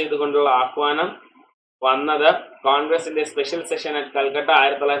സപ്പോർട്ട് ചെയ്തുകൊണ്ടുള്ള ആഹ്വാനം വന്നത്. കോൺഗ്രസിന്റെ സ്പെഷ്യൽ സെഷൻ അറ്റ് കൽക്കട്ട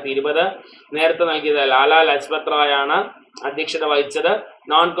 1920 നേരത്തെ നൽകിയത് ലാലാ ലജ്പത് റായ് ആണ് അധ്യക്ഷത വഹിച്ചത്.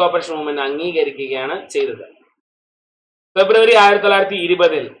 നോൺ കോപ്പറേഷൻ മൂവ്മെന്റ് അംഗീകരിക്കുകയാണ് ചെയ്തത്. ഫെബ്രുവരി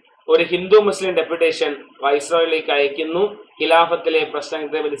 1920 ഒരു ഹിന്ദു മുസ്ലിം ഡെപ്യൂട്ടേഷൻ വൈസ്രോയിലേക്ക് അയക്കുന്നു ഖിലാഫത്തിലെ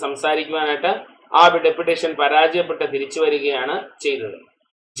പ്രശ്നത്തെ പറ്റി സംസാരിക്കുവാനായിട്ട്. ആ ഡെപ്യൂട്ടേഷൻ പരാജയപ്പെട്ട് തിരിച്ചു വരികയാണ് ചെയ്തത്.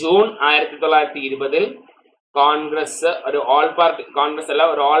 ജൂൺ 1920 കോൺഗ്രസ് ഒരു ഓൾ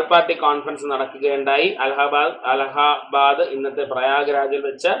പാർട്ടി കോൺഫറൻസ് നടക്കുകയുണ്ടായി അലഹാബാദ് ഇന്നത്തെ പ്രയാഗ്രാജിൽ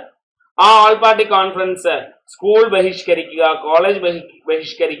വെച്ച്. ആ all party conference school ബഹിഷ്കരിക്കുക, college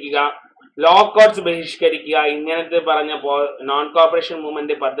ബഹിഷ്കരിക്കുക, law courts ബഹിഷ്കരിക്കുക ഇങ്ങനത്തെ പറഞ്ഞ നോൺ കോപ്പറേഷൻ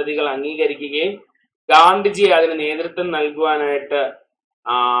മൂവ്മെന്റ് പദ്ധതികൾ അംഗീകരിക്കുകയും ഗാന്ധിജിയെ അതിന് നേതൃത്വം നൽകുവാനായിട്ട്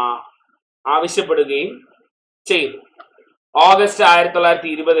ആവശ്യപ്പെടുകയും ചെയ്തു. ഓഗസ്റ്റ്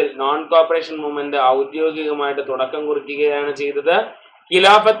 1920 നോൺ കോപ്പറേഷൻ മൂവ്മെന്റ് ഔദ്യോഗികമായിട്ട് തുടക്കം കുറിക്കുകയാണ് ചെയ്തത്.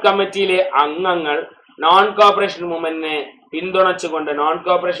 ഖിലാഫത്ത് കമ്മിറ്റിയിലെ അംഗങ്ങൾ നോൺ കോപ്പറേഷൻ മൂവ്മെന്റിനെ പിന്തുണച്ചുകൊണ്ട് നോൺ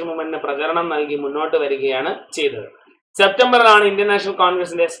കോപ്പറേഷൻ മൂവ്മെന്റിന് പ്രചരണം നൽകി മുന്നോട്ട് വരികയാണ് ചെയ്തത്. സെപ്റ്റംബറിലാണ് ഇന്ത്യൻ നാഷണൽ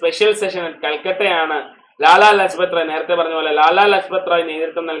കോൺഗ്രസിന്റെ സ്പെഷ്യൽ സെഷൻ കൽക്കട്ടയാണ് ലാലാ ലജ്പത് റായ്, നേരത്തെ പറഞ്ഞ പോലെ ലാലാ ലജ്പത് റായ്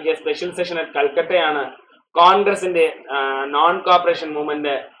നേതൃത്വം നൽകിയ സ്പെഷ്യൽ സെഷൻ അറ്റ് കൽക്കട്ടയാണ് കോൺഗ്രസിന്റെ നോൺ കോപ്പറേഷൻ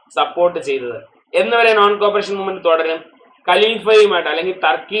മൂവ്മെന്റ് സപ്പോർട്ട് ചെയ്തത്. എന്നുവരെ നോൺ കോപ്പറേഷൻ മൂവ്മെന്റ് തുടരും? ഖലീഫയുമായിട്ട് അല്ലെങ്കിൽ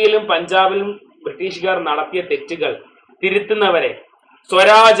ടർക്കിയിലും പഞ്ചാബിലും ബ്രിട്ടീഷുകാർ നടത്തിയ തെറ്റുകൾ തിരുത്തുന്നവരെ,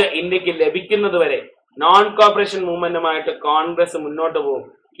 സ്വരാജ് ഇന്ത്യക്ക് ലഭിക്കുന്നതുവരെ നോൺ കോപ്പറേഷൻ മൂവ്മെന്റുമായിട്ട് കോൺഗ്രസ് മുന്നോട്ട് പോകും.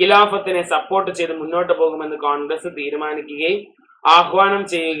 ഖിലാഫത്തിനെ സപ്പോർട്ട് ചെയ്ത് മുന്നോട്ട് പോകുമെന്ന് കോൺഗ്രസ് തീരുമാനിക്കുകയും ആഹ്വാനം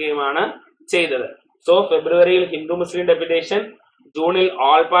ചെയ്യുകയുമാണ് ചെയ്തത്. സോ ഫെബ്രുവരിയിൽ ഹിന്ദു മുസ്ലിം ഡെപ്യൂട്ടേഷൻ, ജൂണിൽ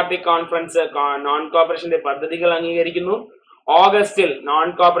ഓൾ പാർട്ടി കോൺഫറൻസ് നോൺ കോപ്പറേഷന്റെ പദ്ധതികൾ അംഗീകരിക്കുന്നു. ഓഗസ്റ്റിൽ നോൺ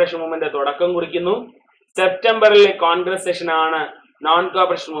കോപ്പറേഷൻ മൂവ്മെന്റ് തുടക്കം കുറിക്കുന്നു. സെപ്റ്റംബറിലെ കോൺഗ്രസ് സെഷനാണ് നോൺ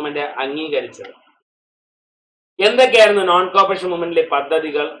കോപ്പറേഷൻ മൂവ്മെന്റ് അംഗീകരിച്ചത്. എന്തൊക്കെയായിരുന്നു നോൺ കോപ്പറേഷൻ മൂവ്മെന്റിലെ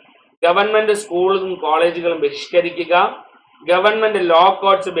പദ്ധതികൾ? ഗവൺമെന്റ് സ്കൂളുകളും കോളേജുകളും ബഹിഷ്കരിക്കുക, ഗവൺമെന്റ് ലോ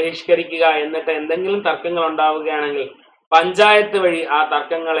കോർട്സ് ബഹിഷ്കരിക്കുക, എന്നിട്ട് എന്തെങ്കിലും തർക്കങ്ങൾ ഉണ്ടാവുകയാണെങ്കിൽ പഞ്ചായത്ത് വഴി ആ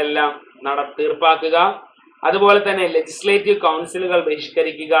തർക്കങ്ങളെല്ലാം തീർപ്പാക്കുക. അതുപോലെ തന്നെ ലെജിസ്ലേറ്റീവ് കൗൺസിലുകൾ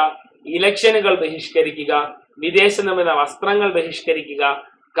ബഹിഷ്കരിക്കുക, ഇലക്ഷനുകൾ ബഹിഷ്കരിക്കുക, വിദേശ നിർമ്മിത വസ്ത്രങ്ങൾ ബഹിഷ്കരിക്കുക,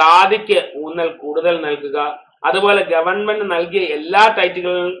 ഖാദിക്ക് ഊന്നൽ കൂടുതൽ നൽകുക, അതുപോലെ ഗവൺമെന്റ് നൽകിയ എല്ലാ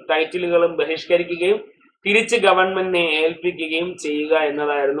ടൈറ്റിലുകളും ബഹിഷ്കരിക്കുകയും തിരിച്ച് ഗവൺമെന്റിനെ ഏൽപ്പിക്കുകയും ചെയ്യുക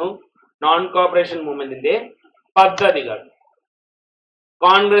എന്നതായിരുന്നു നോൺ കോപ്പറേഷൻ മൂവ്മെന്റിന്റെ പദ്ധതികൾ.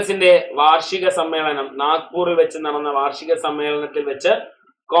 കോൺഗ്രസിന്റെ വാർഷിക സമ്മേളനം, നാഗ്പൂരിൽ വെച്ച് നടന്ന വാർഷിക സമ്മേളനത്തിൽ വെച്ച്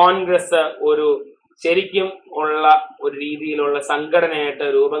കോൺഗ്രസ് ഒരു ശരിക്കും ഉള്ള ഒരു രീതിയിലുള്ള സംഘടനയായിട്ട്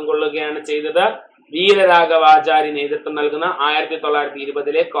രൂപം കൊള്ളുകയാണ് ചെയ്തത്. വീരരാഘവാചാരി നേതൃത്വം നൽകുന്ന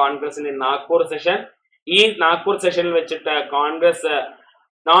 1920 കോൺഗ്രസിന്റെ നാഗ്പൂർ സെഷൻ. ഈ നാഗ്പൂർ സെഷനിൽ വെച്ചിട്ട് കോൺഗ്രസ്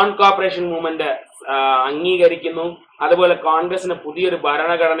നോൺ കോപ്പറേഷൻ മൂവ്മെന്റ് അംഗീകരിക്കുന്നു. അതുപോലെ കോൺഗ്രസിന് പുതിയൊരു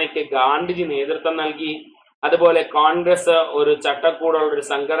ഭരണഘടനയ്ക്ക് ഗാന്ധിജി നേതൃത്വം നൽകി. അതുപോലെ കോൺഗ്രസ് ഒരു ചട്ടക്കൂടുള്ള ഒരു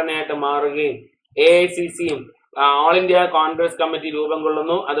സംഘടനയായിട്ട് മാറുകയും AICCയും ഓൾ ഇന്ത്യ കോൺഗ്രസ് കമ്മിറ്റി രൂപം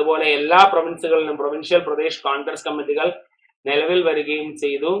കൊള്ളുന്നു. അതുപോലെ എല്ലാ പ്രൊവിൻസുകളിലും പ്രൊവിൻഷ്യൽ പ്രദേശ് കോൺഗ്രസ് കമ്മിറ്റികൾ നിലവിൽ വരികയും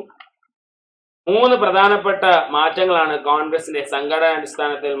ചെയ്തു. 3 പ്രധാനപ്പെട്ട മാറ്റങ്ങളാണ് കോൺഗ്രസിന്റെ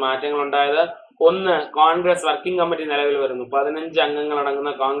സംഘടനാടിസ്ഥാനത്തിൽ മാറ്റങ്ങൾ ഉണ്ടായത്. ഒന്ന്, കോൺഗ്രസ് വർക്കിംഗ് കമ്മിറ്റി നിലവിൽ വരുന്നു. 15 അംഗങ്ങൾ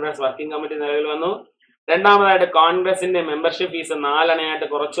അടങ്ങുന്ന കോൺഗ്രസ് വർക്കിംഗ് കമ്മിറ്റി നിലവിൽ വന്നു. രണ്ടാമതായിട്ട് കോൺഗ്രസിന്റെ മെമ്പർഷിപ്പ് ഫീസ് 4 അണയായിട്ട്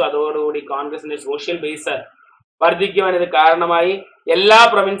കുറച്ചു. അതോടുകൂടി കോൺഗ്രസിന്റെ സോഷ്യൽ ബേസ് വർദ്ധിക്കുവാൻ ഇത് കാരണമായി. എല്ലാ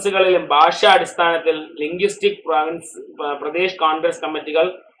പ്രൊവിൻസുകളിലും ഭാഷാടിസ്ഥാനത്തിൽ ലിംഗ്വിസ്റ്റിക് പ്രദേശ് കോൺഗ്രസ് കമ്മിറ്റികൾ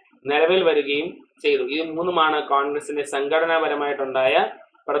നിലവിൽ വരികയും ചെയ്തു. ഈ 3മാണ് കോൺഗ്രസിന്റെ സംഘടനാപരമായിട്ടുണ്ടായ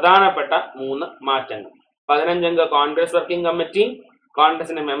പ്രധാനപ്പെട്ട 3 മാറ്റങ്ങൾ. 15 അംഗ കോൺഗ്രസ് വർക്കിംഗ് കമ്മിറ്റി,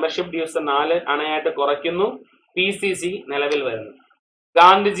 കോൺഗ്രസിന്റെ മെമ്പർഷിപ്പ് ഡ്യൂസ് 4 അണയായിട്ട് കുറയ്ക്കുന്നു, PCC നിലവിൽ വരുന്നു.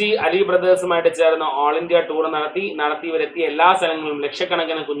 ഗാന്ധിജി അലി ബ്രദേഴ്സുമായിട്ട് ചേർന്ന് ഓൾ ഇന്ത്യ ടൂർ നടത്തി ഇവരെത്തിയ എല്ലാ സ്ഥലങ്ങളിലും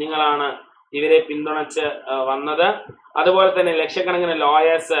ലക്ഷക്കണക്കിന് കുഞ്ഞുങ്ങളാണ് ഇവരെ പിന്തുണച്ച് വന്നത്. അതുപോലെ തന്നെ ലക്ഷക്കണക്കിന്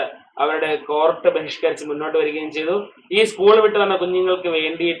ലോയേഴ്സ് അവരുടെ കോർട്ട് ബഹിഷ്കരിച്ച് മുന്നോട്ട് വരികയും ചെയ്തു. ഈ സ്കൂൾ വിട്ട് വന്ന കുഞ്ഞുങ്ങൾക്ക്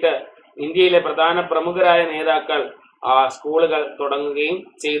വേണ്ടിയിട്ട് ഇന്ത്യയിലെ പ്രമുഖരായ നേതാക്കൾ സ്കൂളുകൾ തുടങ്ങുകയും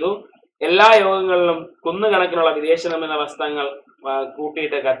ചെയ്തു. എല്ലാ യോഗങ്ങളിലും കുന്നുകണക്കിനുള്ള വിദേശ നിർമ്മിത വസ്ത്രങ്ങൾ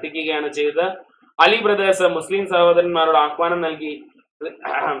കൂട്ടിയിട്ട് കത്തിക്കുകയാണ് ചെയ്തത്. അലി ബ്രദേഴ്സ് മുസ്ലിം സഹോദരന്മാരോട് ആഹ്വാനം നൽകി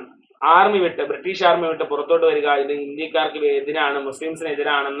ബ്രിട്ടീഷ് ആർമി വിട്ട് പുറത്തോട്ട് വരിക, ഇത് ഇന്ത്യക്കാർക്ക് എതിരാണ്, മുസ്ലിംസിന്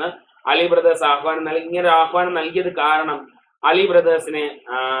എതിരാണെന്ന് അലി ബ്രദേഴ്സ് ആഹ്വാനം നൽകി. ഇങ്ങനെ ആഹ്വാനം നൽകിയത് കാരണം അലി ബ്രദേഴ്സിനെ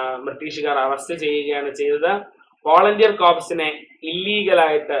ബ്രിട്ടീഷുകാർ അറസ്റ്റ് ചെയ്യുകയാണ് ചെയ്തത്. വോളണ്ടിയർ കോർപ്സിനെ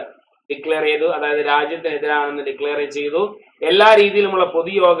ഇല്ലീഗലായിട്ട് ഡിക്ലെയർ ചെയ്തു, അതായത് രാജ്യത്തിനെതിരാണെന്ന് ഡിക്ലെയർ ചെയ്തു. എല്ലാ രീതിയിലുമുള്ള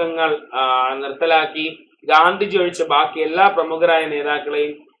പൊതുയോഗങ്ങൾ നിർത്തലാക്കി. ഗാന്ധിജി ഒഴിച്ച് ബാക്കി എല്ലാ പ്രമുഖരായ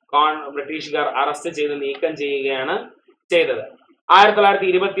നേതാക്കളെയും ബ്രിട്ടീഷുകാർ അറസ്റ്റ് ചെയ്ത് നീക്കം ചെയ്യുകയാണ് ചെയ്തത്.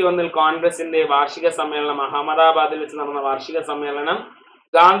 1921 കോൺഗ്രസിന്റെ വാർഷിക സമ്മേളനം, അഹമ്മദാബാദിൽ വെച്ച് നടന്ന വാർഷിക സമ്മേളനം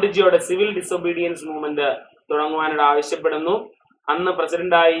ഗാന്ധിജിയോട് സിവിൽ ഡിസൊബീഡിയൻസ് മൂവ്മെന്റ് തുടങ്ങുവാനായിട്ട് ആവശ്യപ്പെടുന്നു. അന്ന്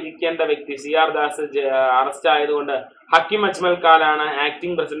പ്രസിഡന്റ് ആയിരിക്കേണ്ട വ്യക്തി CR ദാസ് അറസ്റ്റ് ആയതുകൊണ്ട് ഹക്കിം അജ്മൽ ഖാനാണ്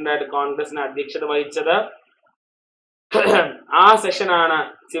ആക്ടിംഗ് പ്രസിഡന്റായിട്ട് കോൺഗ്രസിന് അധ്യക്ഷത വഹിച്ചത്. ആ സെഷനാണ്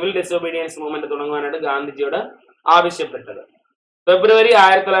സിവിൽ ഡിസൊബീഡിയൻസ് മൂവ്മെന്റ് തുടങ്ങുവാനായിട്ട് ഗാന്ധിജിയോട് ആവശ്യപ്പെട്ടത്. ഫെബ്രുവരി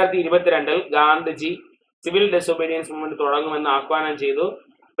 1922 ഗാന്ധിജി സിവിൽ ഡിസൊബീഡിയൻസ് മൂവ്മെന്റ് തുടങ്ങുമെന്ന് ആഹ്വാനം ചെയ്തു.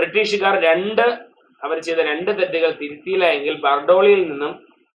 ബ്രിട്ടീഷുകാർ അവർ ചെയ്ത 2 തെറ്റുകൾ തിരുത്തിയില്ല എങ്കിൽ ബർഡോളിയിൽ നിന്നും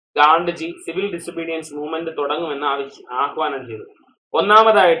ഗാന്ധിജി സിവിൽ ഡിസൊബീഡിയൻസ് മൂവ്മെന്റ് തുടങ്ങുമെന്ന് ആഹ്വാനം ചെയ്തു.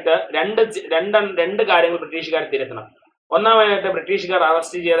 ഒന്നാമതായിട്ട് രണ്ട് കാര്യങ്ങൾ ബ്രിട്ടീഷുകാർ തിരുത്തണം. ഒന്നാമതായിട്ട് ബ്രിട്ടീഷുകാർ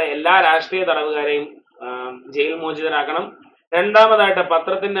അറസ്റ്റ് ചെയ്ത എല്ലാ രാഷ്ട്രീയ തടവുകാരെയും ജയിൽ മോചിതരാക്കണം. രണ്ടാമതായിട്ട്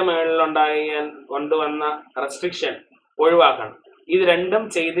പത്രത്തിന്റെ കൊണ്ടുവന്ന റെസ്ട്രിക്ഷൻ ഒഴിവാക്കണം. ഇത് രണ്ടും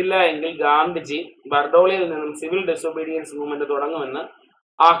ചെയ്തില്ല എങ്കിൽ ഗാന്ധിജി ബർഡോളിയിൽ നിന്നും സിവിൽ ഡിസൊബീഡിയൻസ് മൂവ്മെന്റ് തുടങ്ങുമെന്ന്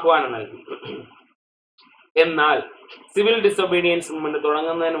ആഹ്വാനം നൽകി. എന്നാൽ സിവിൽ ഡിസൊബീഡിയൻസ് മൂവ്മെന്റ്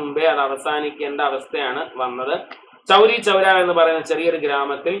തുടങ്ങുന്നതിന് മുമ്പേ അത് അവസാനിക്കേണ്ട അവസ്ഥയാണ് വന്നത്. ചൗരി ചൗര എന്ന് പറയുന്ന ചെറിയൊരു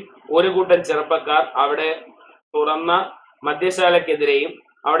ഗ്രാമത്തിൽ ഒരു കൂട്ടം ചെറുപ്പക്കാർ അവിടെ തുറന്ന മദ്യശാലക്കെതിരെയും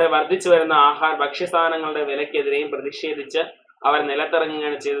അവിടെ വർദ്ധിച്ചു വരുന്ന ഭക്ഷ്യസാധനങ്ങളുടെ വിലക്കെതിരെയും പ്രതിഷേധിച്ച് അവർ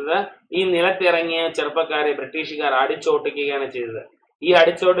നിലത്തിറങ്ങുകയാണ് ചെയ്തത്. ഈ നിലത്തിറങ്ങിയ ചെറുപ്പക്കാരെ ബ്രിട്ടീഷുകാർ അടിച്ചോട്ടിക്കുകയാണ് ചെയ്തത്. ഈ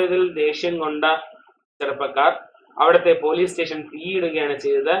അടിച്ചോട്ടത്തിൽ ദേഷ്യം കൊണ്ട ചെറുപ്പക്കാർ അവിടുത്തെ പോലീസ് സ്റ്റേഷൻ തീയിടുകയാണ്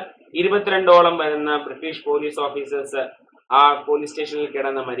ചെയ്തത്. 22ഓളം വരുന്ന ബ്രിട്ടീഷ് പോലീസ് ഓഫീസേഴ്സ് ആ പോലീസ് സ്റ്റേഷനിൽ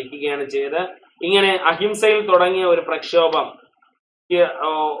കിടന്ന് മരിക്കുകയാണ് ചെയ്തത്. ഇങ്ങനെ അഹിംസയിൽ തുടങ്ങിയ ഒരു പ്രക്ഷോഭം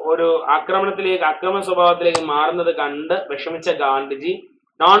ഒരു അക്രമ സ്വഭാവത്തിലേക്ക് മാറുന്നത് കണ്ട് വിഷമിച്ച Gandhiji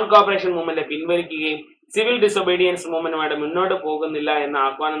non corporation movement പിൻവലിക്കുകയും civil disobedience മൂവ്മെന്റുമായിട്ട് മുന്നോട്ട് പോകുന്നില്ല എന്ന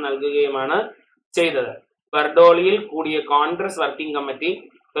ആഹ്വാനം നൽകുകയുമാണ് ചെയ്തത്. ബർഡോളിയിൽ കൂടിയ കോൺഗ്രസ് വർക്കിംഗ് കമ്മിറ്റി,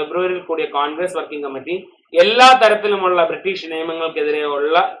 ഫെബ്രുവരിയിൽ കൂടിയ കോൺഗ്രസ് വർക്കിംഗ് കമ്മിറ്റി എല്ലാ തരത്തിലുമുള്ള ബ്രിട്ടീഷ്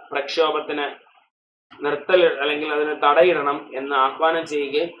നിയമങ്ങൾക്കെതിരെയുള്ള പ്രക്ഷോഭത്തിന് നിർത്തൽ അല്ലെങ്കിൽ അതിന് തടയിടണം എന്ന് ആഹ്വാനം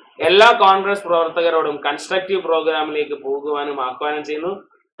ചെയ്യുകയും എല്ലാ കോൺഗ്രസ് പ്രവർത്തകരോടും കൺസ്ട്രക്റ്റീവ് പ്രോഗ്രാമിലേക്ക് പോകുവാനും ആഹ്വാനം ചെയ്യുന്നു.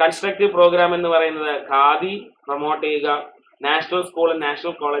 കൺസ്ട്രക്റ്റീവ് പ്രോഗ്രാം എന്ന് പറയുന്നത് ഖാദി പ്രൊമോട്ട് ചെയ്യുക, നാഷണൽ സ്കൂളും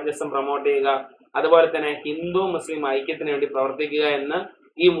നാഷണൽ കോളേജസും പ്രൊമോട്ട് ചെയ്യുക, അതുപോലെ തന്നെ ഹിന്ദു മുസ്ലിം ഐക്യത്തിന് വേണ്ടി പ്രവർത്തിക്കുക എന്ന്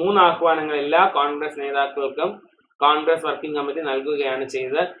ഈ 3 ആഹ്വാനങ്ങൾ എല്ലാ കോൺഗ്രസ് നേതാക്കൾക്കും കോൺഗ്രസ് വർക്കിംഗ് കമ്മിറ്റി നൽകുകയാണ്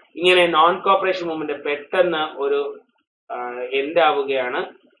ചെയ്തത്. ഇങ്ങനെ നോൺ കോപ്പറേഷൻ മൂവ്മെന്റ് പെട്ടെന്ന് ഒരു എൻഡ് ആവുകയാണ്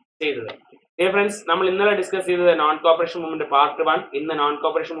ചെയ്തത്. ഫ്രണ്ട്സ്, നമ്മൾ ഇന്നലെ ഡിസ്കസ് ചെയ്തത് നോൺ കോപ്പറേഷൻ മൂവ്മെന്റ് പാർട്ട് 1. ഇന്ന് നോൺ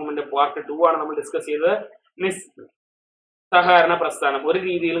കോപ്പറേഷൻ മൂവ്മെന്റ് പാർട്ട് 2 ആണ് നമ്മൾ ഡിസ്കസ് ചെയ്തത്. സഹകരണ പ്രസ്ഥാനം ഒരു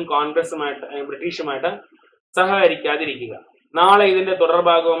രീതിയിലും കോൺഗ്രസുമായിട്ട് ബ്രിട്ടീഷുമായിട്ട് സഹകരിക്കാതിരിക്കുക. നാളെ ഇതിന്റെ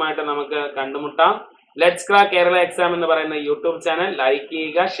തുടർഭാഗവുമായിട്ട് നമുക്ക് കണ്ടുമുട്ടാം. ലെറ്റ്സ് ക്രാക്ക് കേരള എക്സാം എന്ന് പറയുന്ന യൂട്യൂബ് ചാനൽ ലൈക്ക്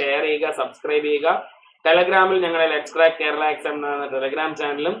ചെയ്യുക, ഷെയർ ചെയ്യുക, സബ്സ്ക്രൈബ് ചെയ്യുക. ടെലഗ്രാമിൽ ഞങ്ങളുടെ ലെറ്റ്സ് ക്രാക്ക് കേരള എക്സാം എന്ന് പറയുന്ന ടെലഗ്രാം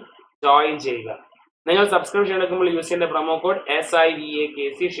ചാനലും ജോയിൻ ചെയ്യുക. നിങ്ങൾ സബ്സ്ക്രിപ്ഷൻ എടുക്കുമ്പോൾ യൂസ് ചെയ്യേണ്ട പ്രൊമോ കോഡ്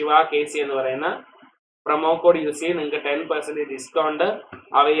SIVAKC KC എന്ന് പറയുന്ന പ്രൊമോ കോഡ് യൂസ് ചെയ്ത് നിങ്ങൾക്ക് 10% ഡിസ്കൗണ്ട്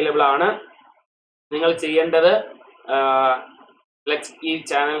അവൈലബിൾ ആണ്. നിങ്ങൾ ചെയ്യേണ്ടത് ഈ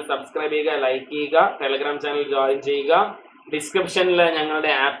ചാനൽ സബ്സ്ക്രൈബ് ചെയ്യുക, ലൈക്ക് ചെയ്യുക, ടെലഗ്രാം ചാനൽ ജോയിൻ ചെയ്യുക. ഡിസ്ക്രിപ്ഷനിൽ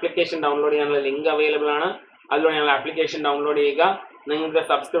ഞങ്ങളുടെ ആപ്ലിക്കേഷൻ ഡൗൺലോഡ് ചെയ്യാനുള്ള ലിങ്ക് അവൈലബിൾ ആണ്. അതിലൂടെ ഞങ്ങൾ ആപ്ലിക്കേഷൻ ഡൗൺലോഡ് ചെയ്യുക. നിങ്ങൾക്ക്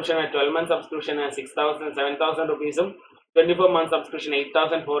subscription 12 month subscription 7,000 rupees 24 month subscription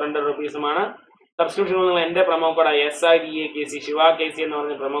 8,400 rupees subscription നിങ്ങൾ എൻ്റെ പ്രൊമോ കോഡ് SIVAKC എന്ന്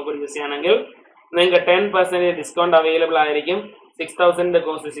പറഞ്ഞ പ്രൊമോ കോഡ് യൂസ് ചെയ്യുകയാണെങ്കിൽ നിങ്ങൾക്ക് 10% ഡിസ്കൗണ്ട് അവൈലബിൾ ആയിരിക്കും. 6,000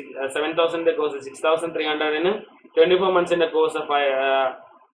 കോഴ്സ് 7,000 കോഴ്സ് 6,300 24 months കോഴ്സ്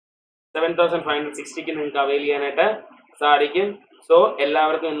 7,560 നിങ്ങൾക്ക് അവൈൽ ചെയ്യാനായിട്ട് സാധിക്കും. സോ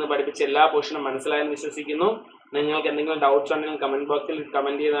എല്ലാവർക്കും ഇന്ന് പഠിപ്പിച്ച എല്ലാ പോർഷനും മനസ്സിലായെന്ന് വിശ്വസിക്കുന്നു. നിങ്ങൾക്ക് എന്തെങ്കിലും ഡൗട്ട്സ് ഉണ്ടെങ്കിൽ കമന്റ് ബോക്സിൽ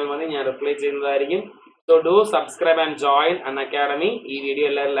കമന്റ് ചെയ്താൽ മതി, ഞാൻ റിപ്ലൈ ചെയ്യുന്നതായിരിക്കും. So do subscribe and join Unacademy. ഈ വീഡിയോ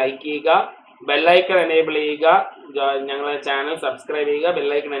എല്ലാവരും ലൈക്ക് ചെയ്യുക, ബെല്ലൈക്കൺ എനേബിൾ ചെയ്യുക, ഞങ്ങളുടെ ചാനൽ സബ്സ്ക്രൈബ് ചെയ്യുക,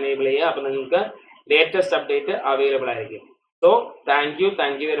 ബെല്ലൈക്കൺ എനേബിൾ ചെയ്യുക. അപ്പോൾ നിങ്ങൾക്ക് ലേറ്റസ്റ്റ് അപ്ഡേറ്റ് അവൈലബിൾ ആയിരിക്കും. So thank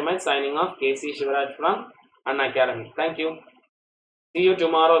you very much. Signing off KC Sivaraj from Unacademy. Thank you. See you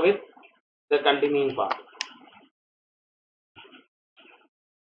tomorrow with the continuing part.